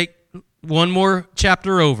 take one more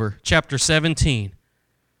chapter over, chapter 17.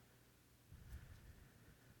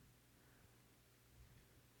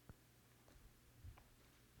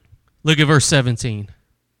 Look at verse 17.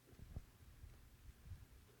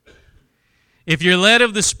 If you're led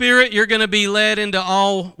of the Spirit, you're going to be led into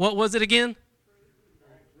all, what was it again?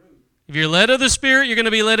 If you're led of the Spirit, you're going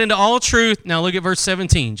to be led into all truth. Now look at verse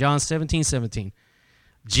 17, John 17:17.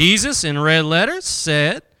 Jesus, in red letters,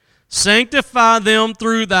 said, sanctify them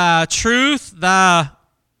through thy truth, Come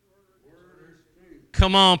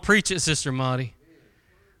on, preach it, Sister Maudie.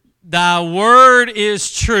 Thy word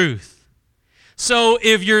is truth. So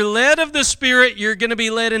if you're led of the Spirit, you're going to be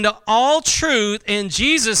led into all truth. And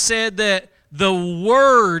Jesus said that the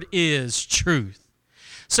Word is truth.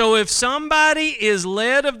 So if somebody is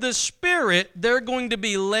led of the Spirit, they're going to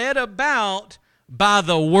be led about by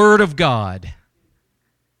the word of God.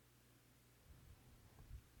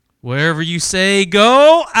 Wherever you say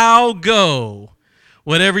go, I'll go.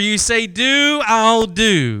 Whatever you say do, I'll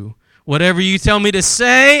do. Whatever you tell me to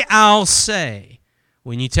say, I'll say.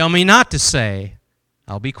 When you tell me not to say,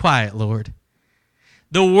 I'll be quiet, Lord.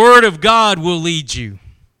 The word of God will lead you,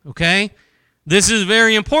 okay? This is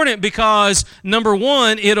very important because, number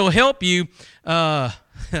one, it'll help you.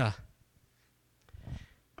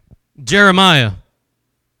 Jeremiah,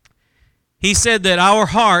 he said that our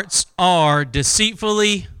hearts are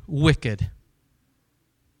deceitfully wicked.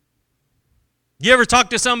 You ever talk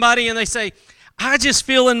to somebody and they say, I just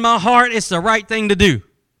feel in my heart it's the right thing to do.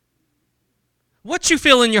 What you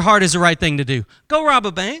feel in your heart is the right thing to do? Go rob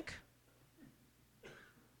a bank.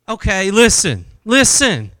 Okay, listen.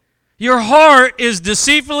 Your heart is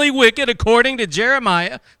deceitfully wicked according to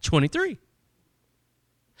Jeremiah 23.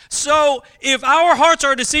 So if our hearts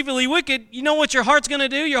are deceitfully wicked, you know what your heart's going to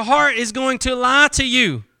do? Your heart is going to lie to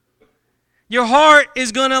you. Your heart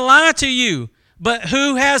is going to lie to you. But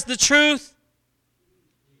who has the truth?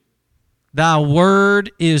 Thy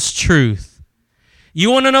word is truth.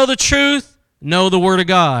 You want to know the truth? Know the word of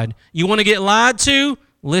God. You want to get lied to?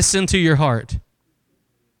 Listen to your heart.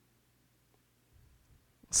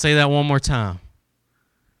 Say that one more time.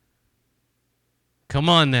 Come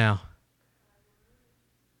on now.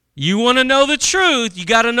 You want to know the truth, you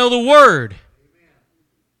got to know the word.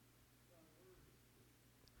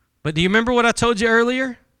 But do you remember what I told you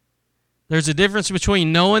earlier? There's a difference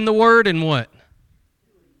between knowing the word and what?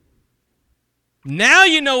 Now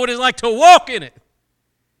you know what it's like to walk in it.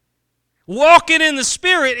 Walking in the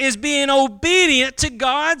Spirit is being obedient to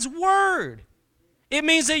God's word. It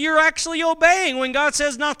means that you're actually obeying when God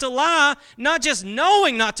says not to lie, not just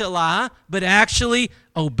knowing not to lie, but actually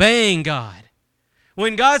obeying God.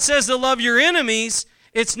 When God says to love your enemies,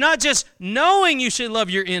 it's not just knowing you should love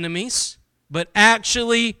your enemies, but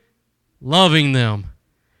actually loving them.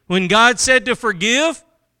 When God said to forgive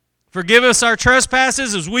us our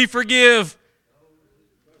trespasses as we forgive.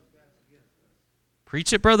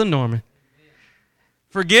 Preach it, Brother Norman.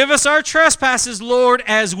 Forgive us our trespasses, Lord,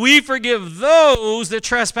 as we forgive those that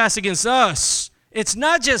trespass against us. It's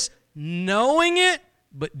not just knowing it,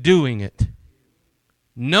 but doing it.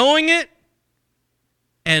 Knowing it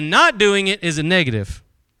and not doing it is a negative.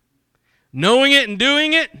 Knowing it and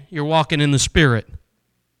doing it, you're walking in the Spirit.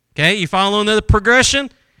 Okay, you following the progression?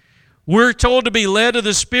 We're told to be led of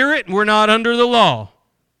the Spirit. We're not under the law.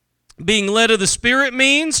 Being led of the Spirit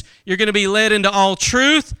means you're going to be led into all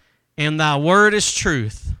truth, and thy word is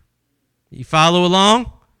truth. You follow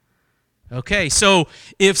along? Okay, so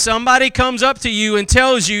if somebody comes up to you and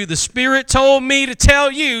tells you, the Spirit told me to tell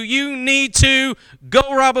you, you need to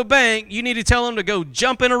go rob a bank, you need to tell them to go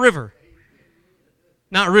jump in a river.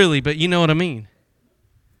 Not really, but you know what I mean.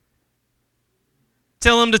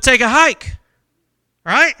 Tell them to take a hike,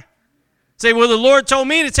 right? Say, well, the Lord told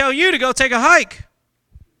me to tell you to go take a hike.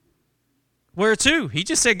 Where to? He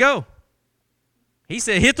just said go. He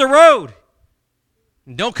said hit the road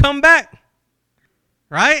and don't come back,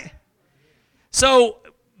 right? So,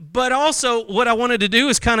 but also what I wanted to do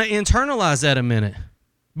is kind of internalize that a minute,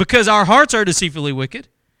 because our hearts are deceitfully wicked.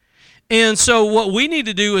 And so what we need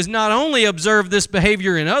to do is not only observe this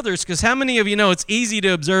behavior in others, because how many of you know it's easy to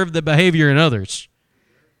observe the behavior in others?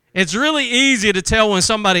 It's really easy to tell when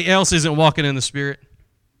somebody else isn't walking in the Spirit.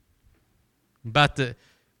 About the,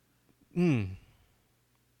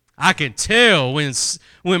 I can tell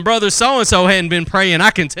when brother so-and-so hadn't been praying,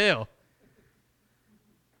 I can tell.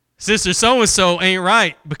 Sister so-and-so ain't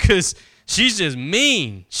right because she's just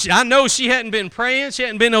mean. I know she hadn't been praying. She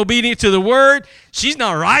hadn't been obedient to the word. She's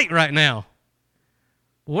not right now.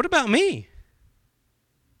 But what about me?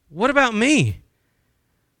 What about me?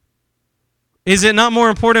 Is it not more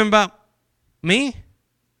important about me?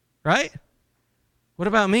 Right? What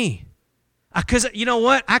about me? Because you know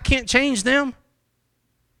what? I can't change them.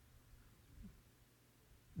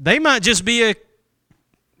 They might just be a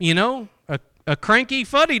cranky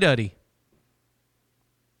fuddy-duddy.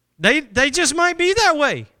 They just might be that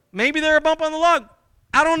way. Maybe they're a bump on the log.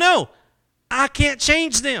 I don't know. I can't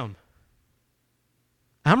change them.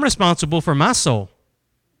 I'm responsible for my soul.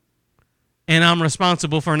 And I'm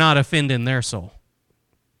responsible for not offending their soul.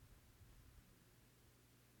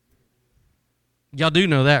 Y'all do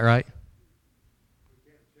know that, right?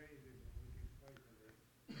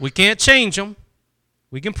 We can't change them.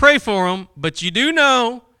 We can pray for them, but you do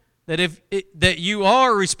know that that you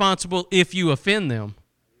are responsible if you offend them.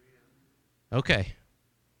 Okay.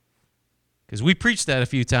 Because we preached that a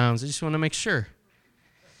few times. I just want to make sure.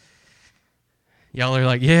 Y'all are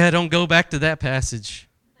like, yeah, don't go back to that passage.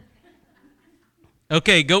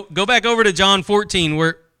 Okay, go back over to John 15,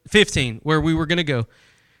 where we were going to go.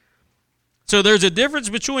 So there's a difference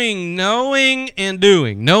between knowing and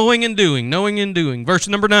doing. Knowing and doing. Knowing and doing. Verse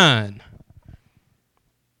number 9.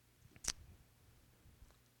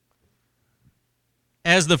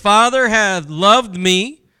 As the Father hath loved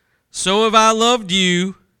me, so have I loved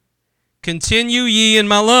you. Continue ye in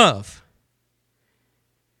my love.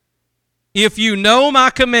 If you know my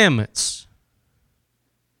commandments.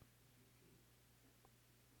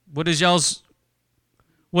 What is y'all's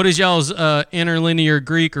interlinear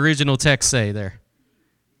Greek original text say there?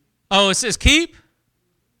 Oh, it says keep?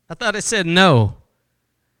 I thought it said no.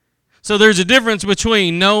 So there's a difference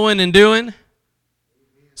between knowing and doing.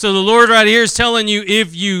 So the Lord right here is telling you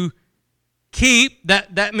if you keep,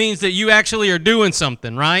 that means that you actually are doing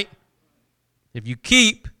something, right? If you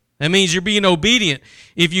keep, that means you're being obedient.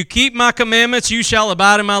 If you keep my commandments, you shall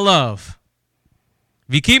abide in my love.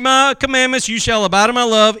 If you keep my commandments, you shall abide in my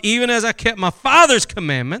love, even as I kept my Father's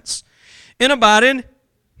commandments and abide in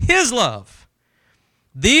his love.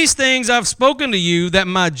 These things I've spoken to you, that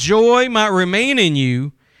my joy might remain in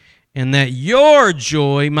you, and that your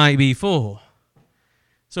joy might be full.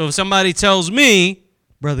 So if somebody tells me,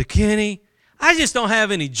 Brother Kenny, I just don't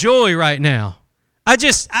have any joy right now. I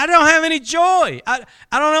don't have any joy. I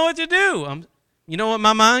don't know what to do. You know what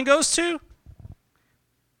my mind goes to?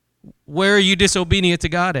 Where are you disobedient to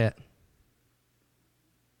God at?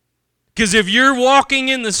 Because if you're walking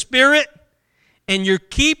in the Spirit and you're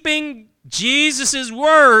keeping Jesus'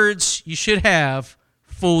 words, you should have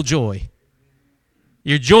full joy.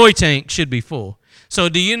 Your joy tank should be full. So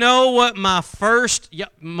do you know what my first,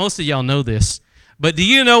 most of y'all know this, but do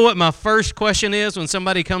you know what my first question is when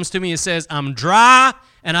somebody comes to me and says, I'm dry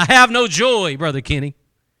and I have no joy, Brother Kenny?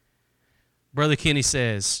 Brother Kenny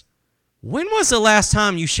says, when was the last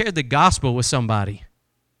time you shared the gospel with somebody?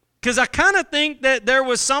 Because I kind of think that there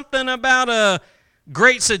was something about a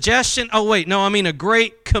great suggestion. Oh, wait, no, I mean a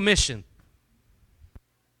great commission.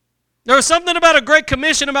 There was something about a great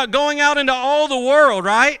commission about going out into all the world,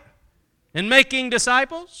 right? And making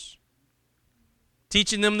disciples.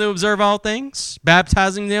 Teaching them to observe all things.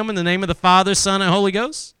 Baptizing them in the name of the Father, Son, and Holy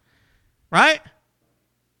Ghost. Right?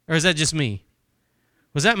 Or is that just me?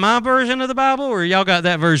 Was that my version of the Bible, or y'all got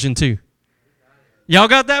that version too? Y'all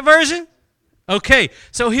got that version? Okay,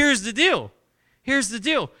 so here's the deal. Here's the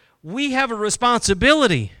deal. We have a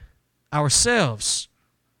responsibility ourselves,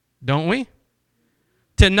 don't we?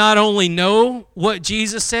 To not only know what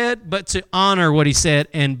Jesus said, but to honor what he said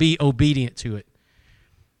and be obedient to it.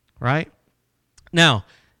 Right? Now,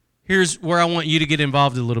 here's where I want you to get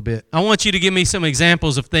involved a little bit. I want you to give me some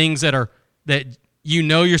examples of things that you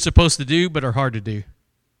know you're supposed to do but are hard to do.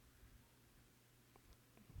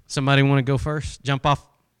 Somebody want to go first? Jump off.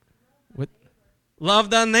 Love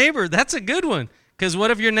thy neighbor. That's a good one. Because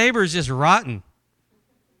what if your neighbor is just rotten?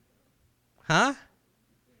 Huh?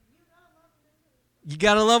 You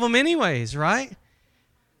got to love them anyways, right?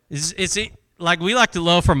 It's like we like to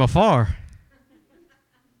love from afar.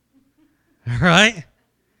 Right?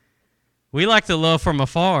 We like to love from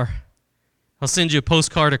afar. I'll send you a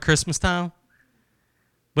postcard at Christmas time.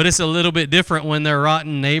 But it's a little bit different when they're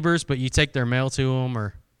rotten neighbors, but you take their mail to them,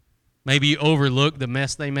 or maybe you overlook the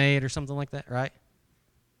mess they made or something like that, right?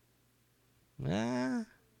 Yeah,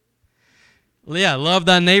 love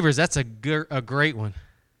thy neighbors. That's a great one.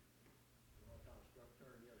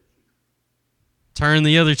 Turn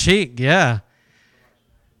the other cheek, yeah.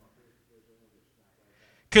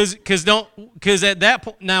 Because at that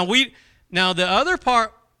point, now the other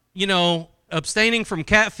part, abstaining from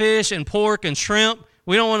catfish and pork and shrimp,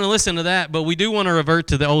 we don't want to listen to that, but we do want to revert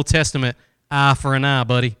to the Old Testament, eye for an eye,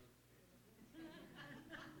 buddy.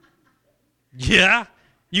 Yeah,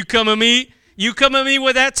 you come at me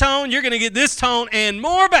with that tone, you're going to get this tone and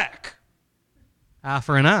more back. Eye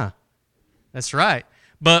for an eye. That's right.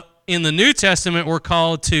 But in the New Testament, we're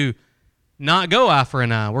called to not go eye for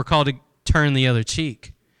an eye. We're called to turn the other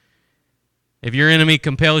cheek. If your enemy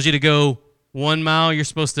compels you to go 1 mile, you're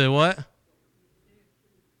supposed to what?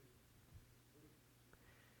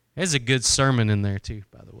 There's a good sermon in there too,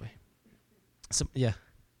 by the way. Yeah.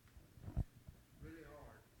 Really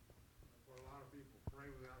hard for a lot of people. Pray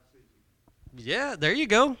without ceasing. Yeah, there you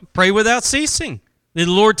go. Pray without ceasing. Did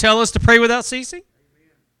the Lord tell us to pray without ceasing?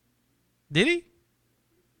 Amen. Did he?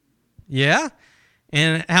 Yeah.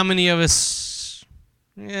 And how many of us?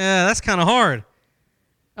 Yeah, that's kind of hard.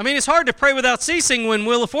 I mean, it's hard to pray without ceasing when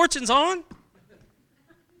Wheel of Fortune's on.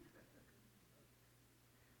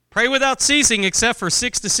 Pray without ceasing except for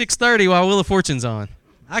 6 to 6:30 while Wheel of Fortune's on.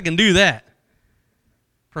 I can do that.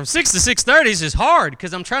 From 6 to 6:30 is just hard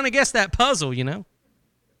because I'm trying to guess that puzzle,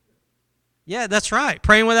 Yeah, that's right.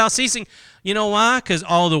 Praying without ceasing. You know why? Because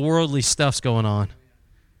all the worldly stuff's going on.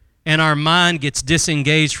 And our mind gets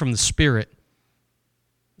disengaged from the Spirit.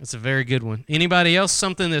 That's a very good one. Anybody else?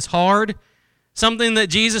 Something that's hard? Something that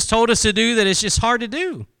Jesus told us to do that is just hard to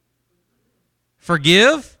do?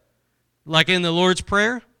 Forgive, like in the Lord's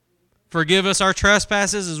Prayer. Forgive us our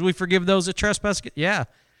trespasses as we forgive those that trespass. Yeah.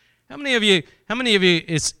 How many of you,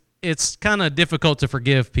 it's kind of difficult to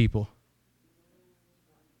forgive people?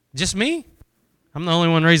 Just me? I'm the only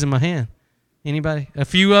one raising my hand. Anybody? A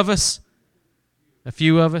few of us? A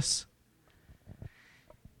few of us?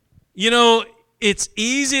 You know, it's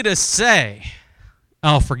easy to say,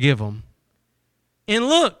 I'll forgive them. And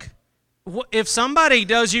look, if somebody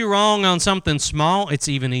does you wrong on something small, it's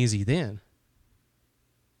even easy then.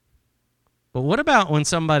 But what about when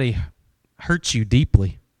somebody hurts you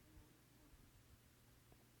deeply?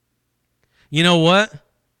 You know what?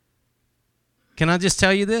 Can I just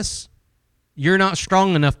tell you this? You're not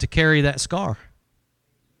strong enough to carry that scar.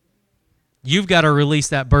 You've got to release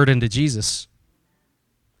that burden to Jesus.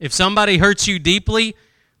 If somebody hurts you deeply,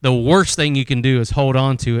 the worst thing you can do is hold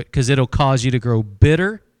on to it because it'll cause you to grow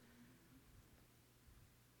bitter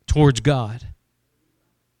towards God.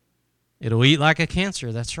 It'll eat like a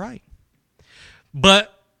cancer, that's right.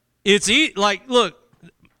 But it's like, look,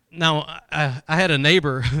 now I had a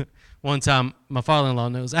neighbor one time, my father-in-law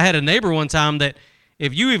knows. I had a neighbor one time that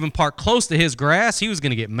if you even park close to his grass, he was going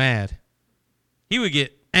to get mad. He would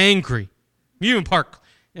get angry. You even park,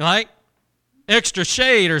 like, extra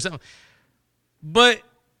shade or something. But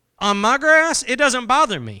on my grass, it doesn't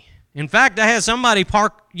bother me. In fact, I had somebody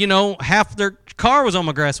park, half their car was on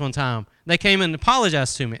my grass one time. They came and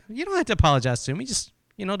apologized to me. You don't have to apologize to me. Just,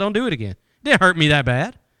 don't do it again. It didn't hurt me that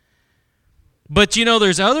bad. But,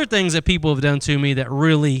 there's other things that people have done to me that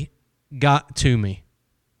really got to me.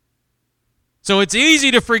 So it's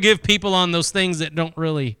easy to forgive people on those things that don't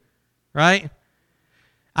really, right?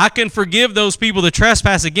 I can forgive those people that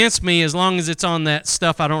trespass against me as long as it's on that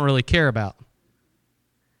stuff I don't really care about.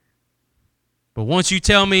 But once you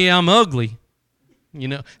tell me I'm ugly,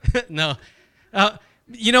 no.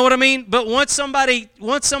 You know what I mean? But once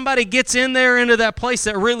somebody gets in there into that place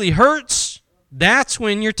that really hurts, that's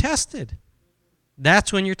when you're tested.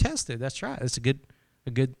 That's when you're tested. That's right. That's a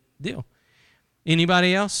good deal.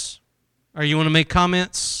 Anybody else? Or you want to make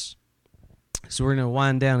comments? So we're going to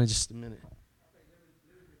wind down in just a minute.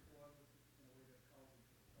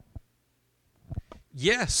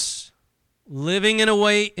 Yes. Living in a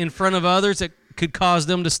way in front of others that could cause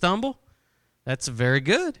them to stumble. That's very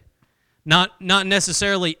good. Not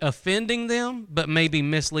necessarily offending them, but maybe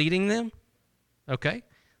misleading them. Okay.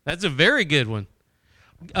 That's a very good one.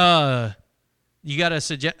 You got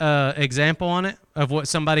a example on it of what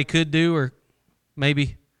somebody could do or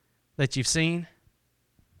maybe that you've seen?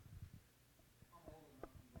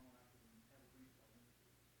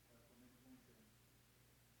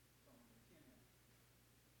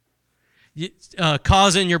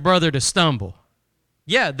 Causing your brother to stumble.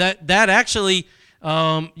 Yeah, that actually,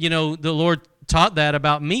 the Lord taught that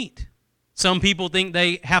about meat. Some people think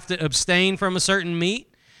they have to abstain from a certain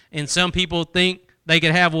meat, and some people think they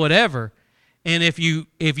could have whatever. And if you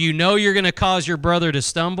know you're going to cause your brother to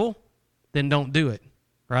stumble, then don't do it,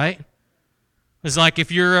 right? It's like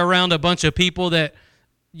if you're around a bunch of people that,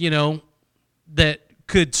 that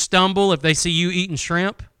could stumble if they see you eating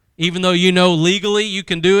shrimp, even though legally you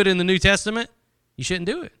can do it in the New Testament, you shouldn't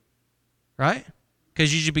do it, right?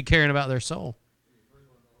 Because you should be caring about their soul.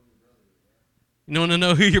 You want to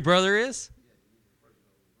know who your brother is?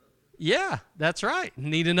 Yeah, that's right. You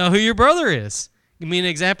need to know who your brother is. Give me an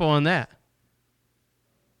example on that.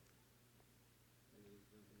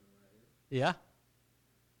 Yeah.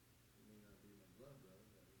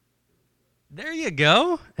 There you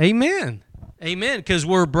go. Amen. Amen. Because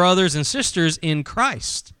we're brothers and sisters in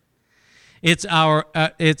Christ. It's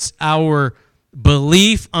our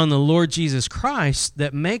belief on the Lord Jesus Christ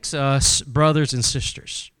that makes us brothers and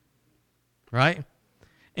sisters. Right?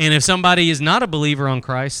 And if somebody is not a believer on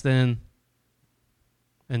Christ, then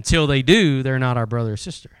until they do, they're not our brother or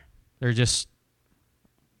sister. They're just,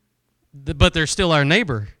 but they're still our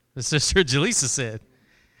neighbor, as Sister Jaleesa said.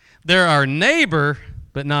 They're our neighbor,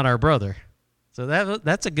 but not our brother. So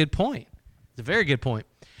that's a good point. It's a very good point.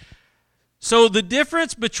 So the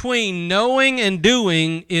difference between knowing and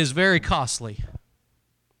doing is very costly.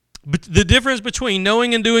 But the difference between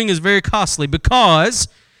knowing and doing is very costly because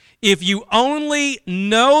if you only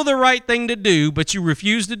know the right thing to do, but you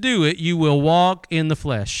refuse to do it, you will walk in the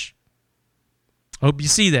flesh. I hope you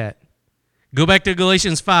see that. Go back to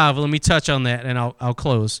Galatians 5. Let me touch on that, and I'll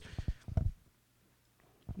close.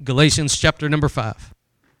 Galatians chapter number 5.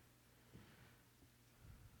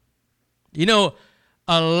 You know,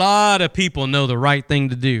 a lot of people know the right thing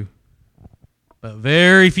to do, but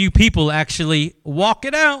very few people actually walk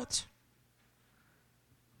it out.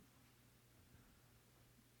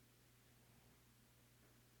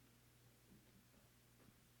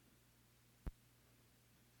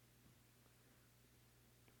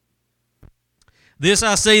 This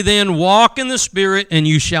I say then, walk in the Spirit, and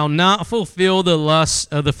you shall not fulfill the lusts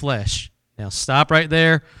of the flesh. Now stop right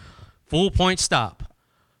there. Full point stop.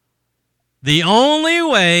 The only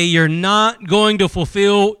way you're not going to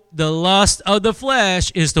fulfill the lust of the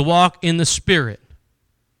flesh is to walk in the Spirit.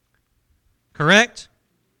 Correct?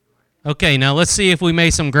 Okay, now let's see if we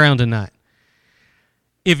made some ground tonight.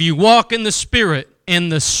 If you walk in the Spirit,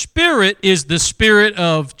 and the Spirit is the Spirit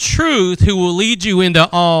of truth who will lead you into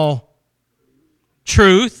all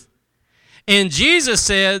truth. And Jesus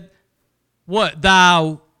said, what?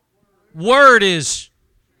 Thy word is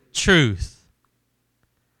truth.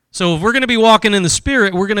 So if we're going to be walking in the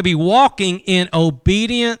Spirit, we're going to be walking in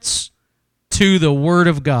obedience to the Word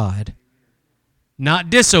of God.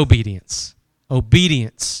 Not disobedience.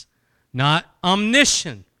 Obedience. Not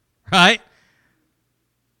omniscience, right?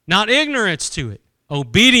 Not ignorance to it.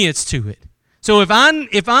 Obedience to it. So if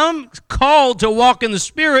I'm called to walk in the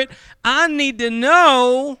Spirit, I need to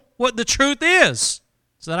know what the truth is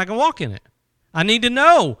so that I can walk in it. I need to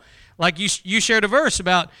know, like you shared a verse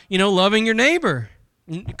about, loving your neighbor,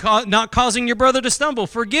 not causing your brother to stumble,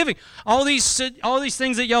 forgiving. All these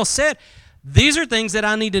things that y'all said, these are things that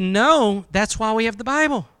I need to know. That's why we have the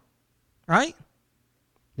Bible, right?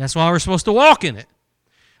 That's why we're supposed to walk in it.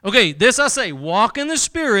 Okay, this I say, walk in the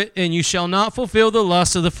Spirit, and you shall not fulfill the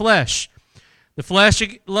lust of the flesh. The flesh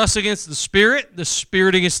lusts against the Spirit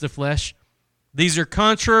against the flesh. These are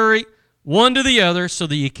contrary one to the other, so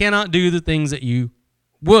that you cannot do the things that you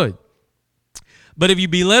would. But if you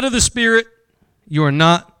be led of the Spirit, you are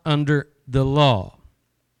not under the law.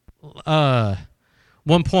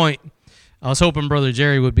 One point, I was hoping Brother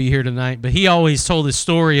Jerry would be here tonight, but he always told this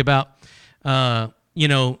story about,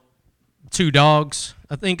 two dogs.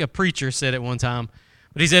 I think a preacher said it one time,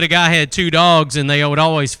 but he said a guy had two dogs, and they would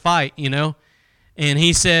always fight, And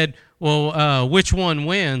he said, well, which one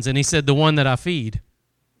wins? And he said, the one that I feed.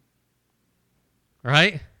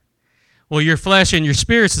 Right? Well, your flesh and your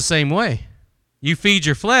spirit's the same way. You feed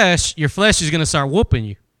your flesh is going to start whooping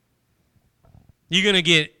you. You're going to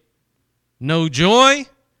get no joy,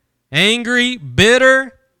 angry,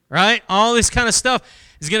 bitter, right? All this kind of stuff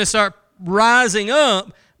is going to start rising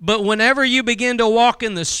up. But whenever you begin to walk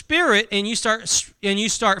in the Spirit and you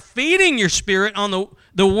start feeding your spirit on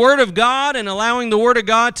the Word of God and allowing the Word of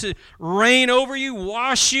God to reign over you,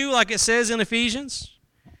 wash you, like it says in Ephesians,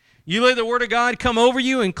 you let the Word of God come over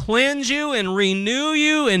you and cleanse you and renew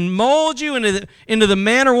you and mold you into the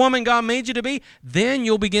man or woman God made you to be, then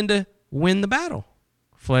you'll begin to win the battle,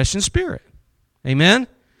 flesh and spirit. Amen?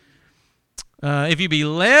 If you be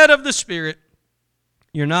led of the Spirit,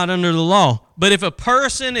 you're not under the law. But if a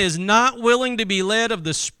person is not willing to be led of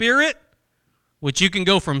the Spirit, which you can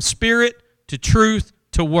go from spirit to truth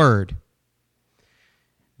to word.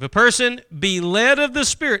 If a person be led of the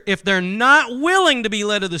Spirit, if they're not willing to be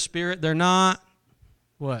led of the Spirit, they're not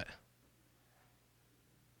what?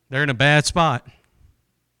 They're in a bad spot.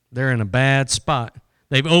 They're in a bad spot.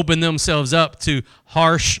 They've opened themselves up to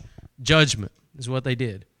harsh judgment, is what they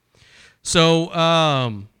did. So,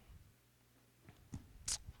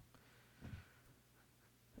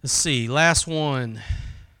 let's see, last one.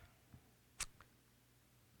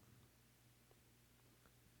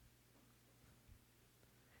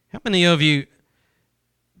 How many of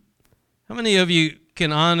you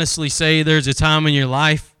can honestly say there's a time in your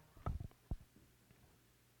life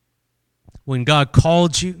when God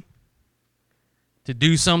called you to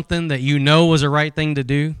do something that you know was the right thing to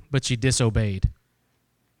do, but you disobeyed?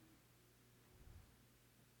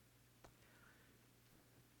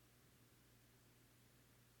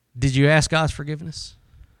 Did you ask God's forgiveness?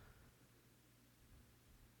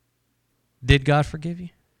 Did God forgive you?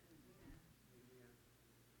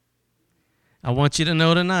 I want you to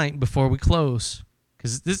know tonight before we close,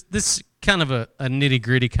 because this is kind of a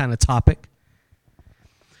nitty-gritty kind of topic.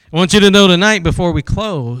 I want you to know tonight before we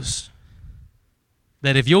close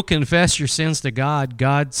that if you'll confess your sins to God,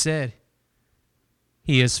 God said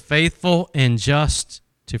He is faithful and just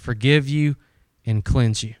to forgive you and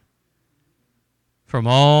cleanse you from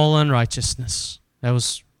all unrighteousness. That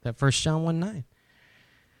was that 1 John 1:9.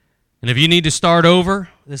 And if you need to start over,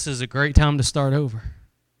 this is a great time to start over.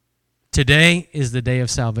 Today is the day of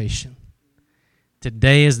salvation.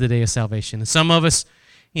 Today is the day of salvation. And some of us,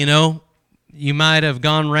 you might have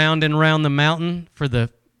gone round and round the mountain for the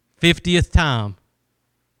 50th time.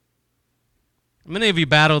 How many of you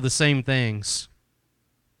battle the same things?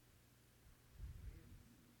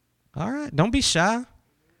 All right, don't be shy.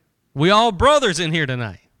 We all brothers in here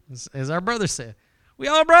tonight, as our brother said. We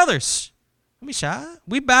all brothers. Don't be shy.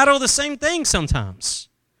 We battle the same thing sometimes.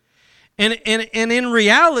 And in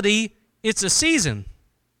reality, it's a season.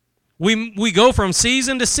 We go from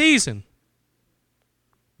season to season.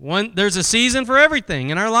 There's a season for everything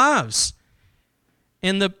in our lives.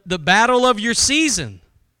 And the battle of your season.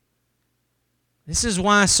 This is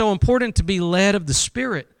why it's so important to be led of the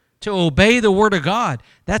Spirit, to obey the Word of God.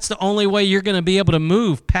 That's the only way you're going to be able to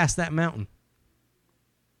move past that mountain.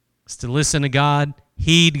 It's to listen to God,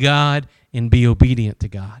 heed God, and be obedient to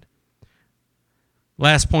God.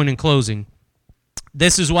 Last point in closing.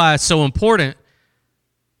 This is why it's so important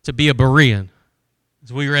to be a Berean,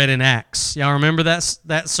 as we read in Acts. Y'all remember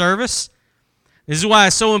that service? This is why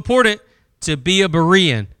it's so important to be a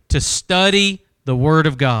Berean, to study the Word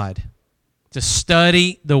of God. To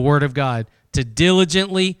study the Word of God. To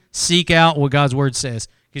diligently seek out what God's Word says.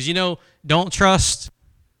 Because, don't trust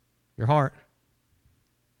your heart.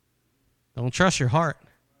 Don't trust your heart.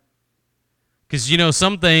 Because,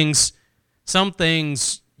 some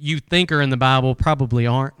things you think are in the Bible probably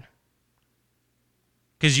aren't.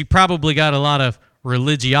 Because you probably got a lot of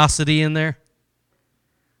religiosity in there.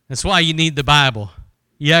 That's why you need the Bible.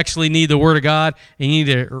 You actually need the Word of God, and you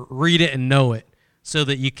need to read it and know it so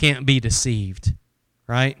that you can't be deceived,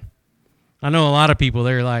 right? I know a lot of people,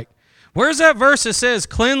 they're like, where's that verse that says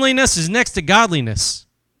cleanliness is next to godliness?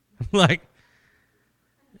 I'm like,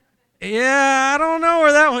 yeah, I don't know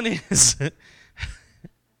where that one is.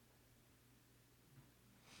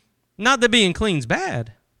 Not that being clean's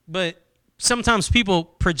bad, but sometimes people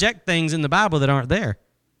project things in the Bible that aren't there.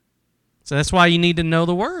 So that's why you need to know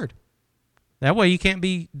the Word. That way you can't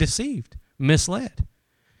be deceived, misled.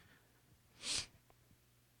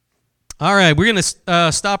 All right, we're going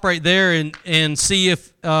to stop right there and see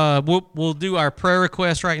if we'll do our prayer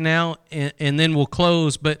request right now, and then we'll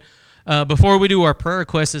close. But before we do our prayer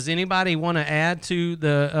request, does anybody want to add to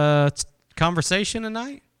the conversation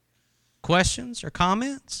tonight? Questions or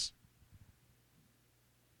comments?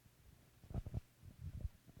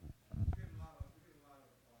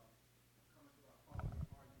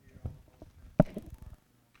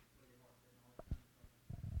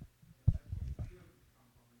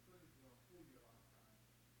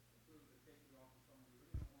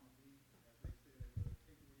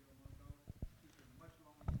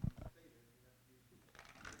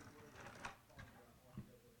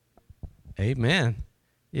 Amen.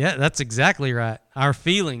 Yeah, that's exactly right. Our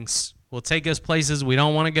feelings will take us places we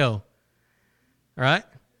don't want to go. Right?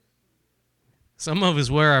 Some of us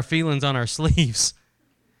wear our feelings on our sleeves.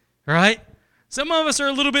 Right? Some of us are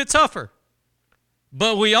a little bit tougher.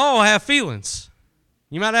 But we all have feelings.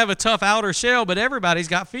 You might have a tough outer shell, but everybody's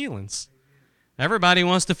got feelings. Everybody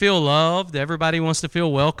wants to feel loved. Everybody wants to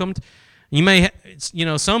feel welcomed. You may,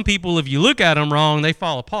 some people, if you look at them wrong, they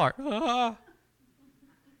fall apart.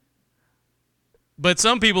 But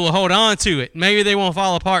some people will hold on to it. Maybe they won't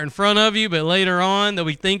fall apart in front of you, but later on they'll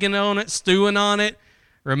be thinking on it, stewing on it,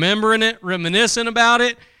 remembering it, reminiscing about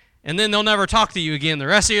it, and then they'll never talk to you again the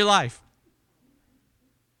rest of your life.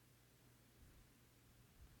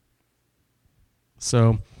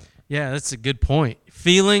 So, yeah, that's a good point.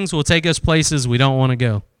 Feelings will take us places we don't want to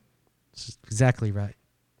go. That's exactly right.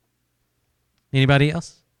 Anybody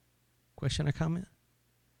else? Question or comment?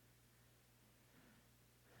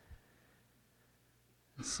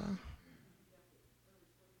 So,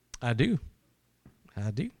 I do.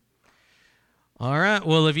 All right.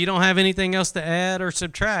 Well, if you don't have anything else to add or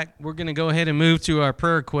subtract, we're going to go ahead and move to our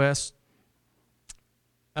prayer requests.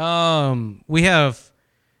 We have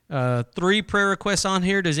 3 prayer requests on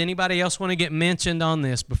here. Does anybody else want to get mentioned on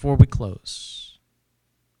this before we close?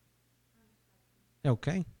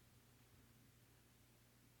 Okay.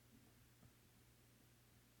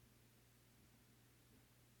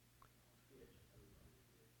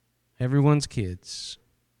 Everyone's kids.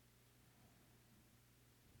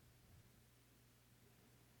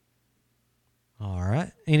 All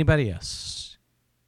right. Anybody else?